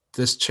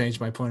 this changed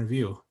my point of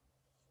view,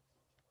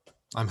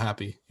 I'm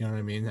happy. You know what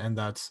I mean? And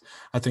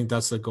I think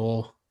that's the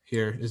goal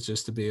here, is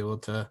just to be able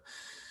to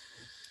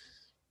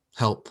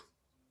help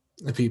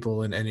the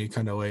people in any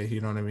kind of way.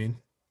 You know what I mean?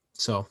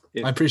 So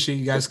I appreciate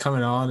you guys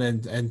coming on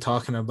and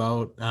talking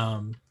about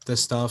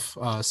this stuff.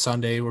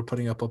 Sunday, we're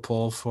putting up a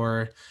poll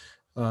for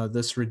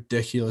this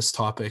ridiculous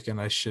topic, and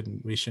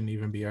we shouldn't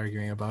even be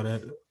arguing about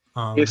it.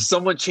 If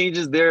someone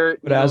changes their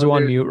but as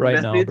one mute right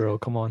method, now, bro,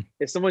 come on.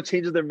 If someone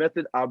changes their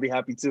method, I'll be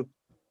happy too.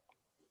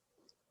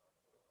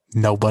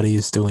 Nobody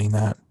is doing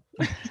that.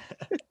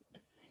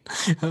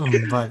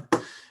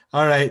 But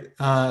all right,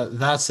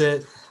 that's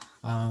it.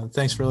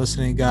 Thanks for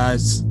listening,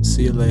 guys.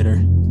 See you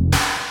later.